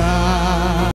 Praise God.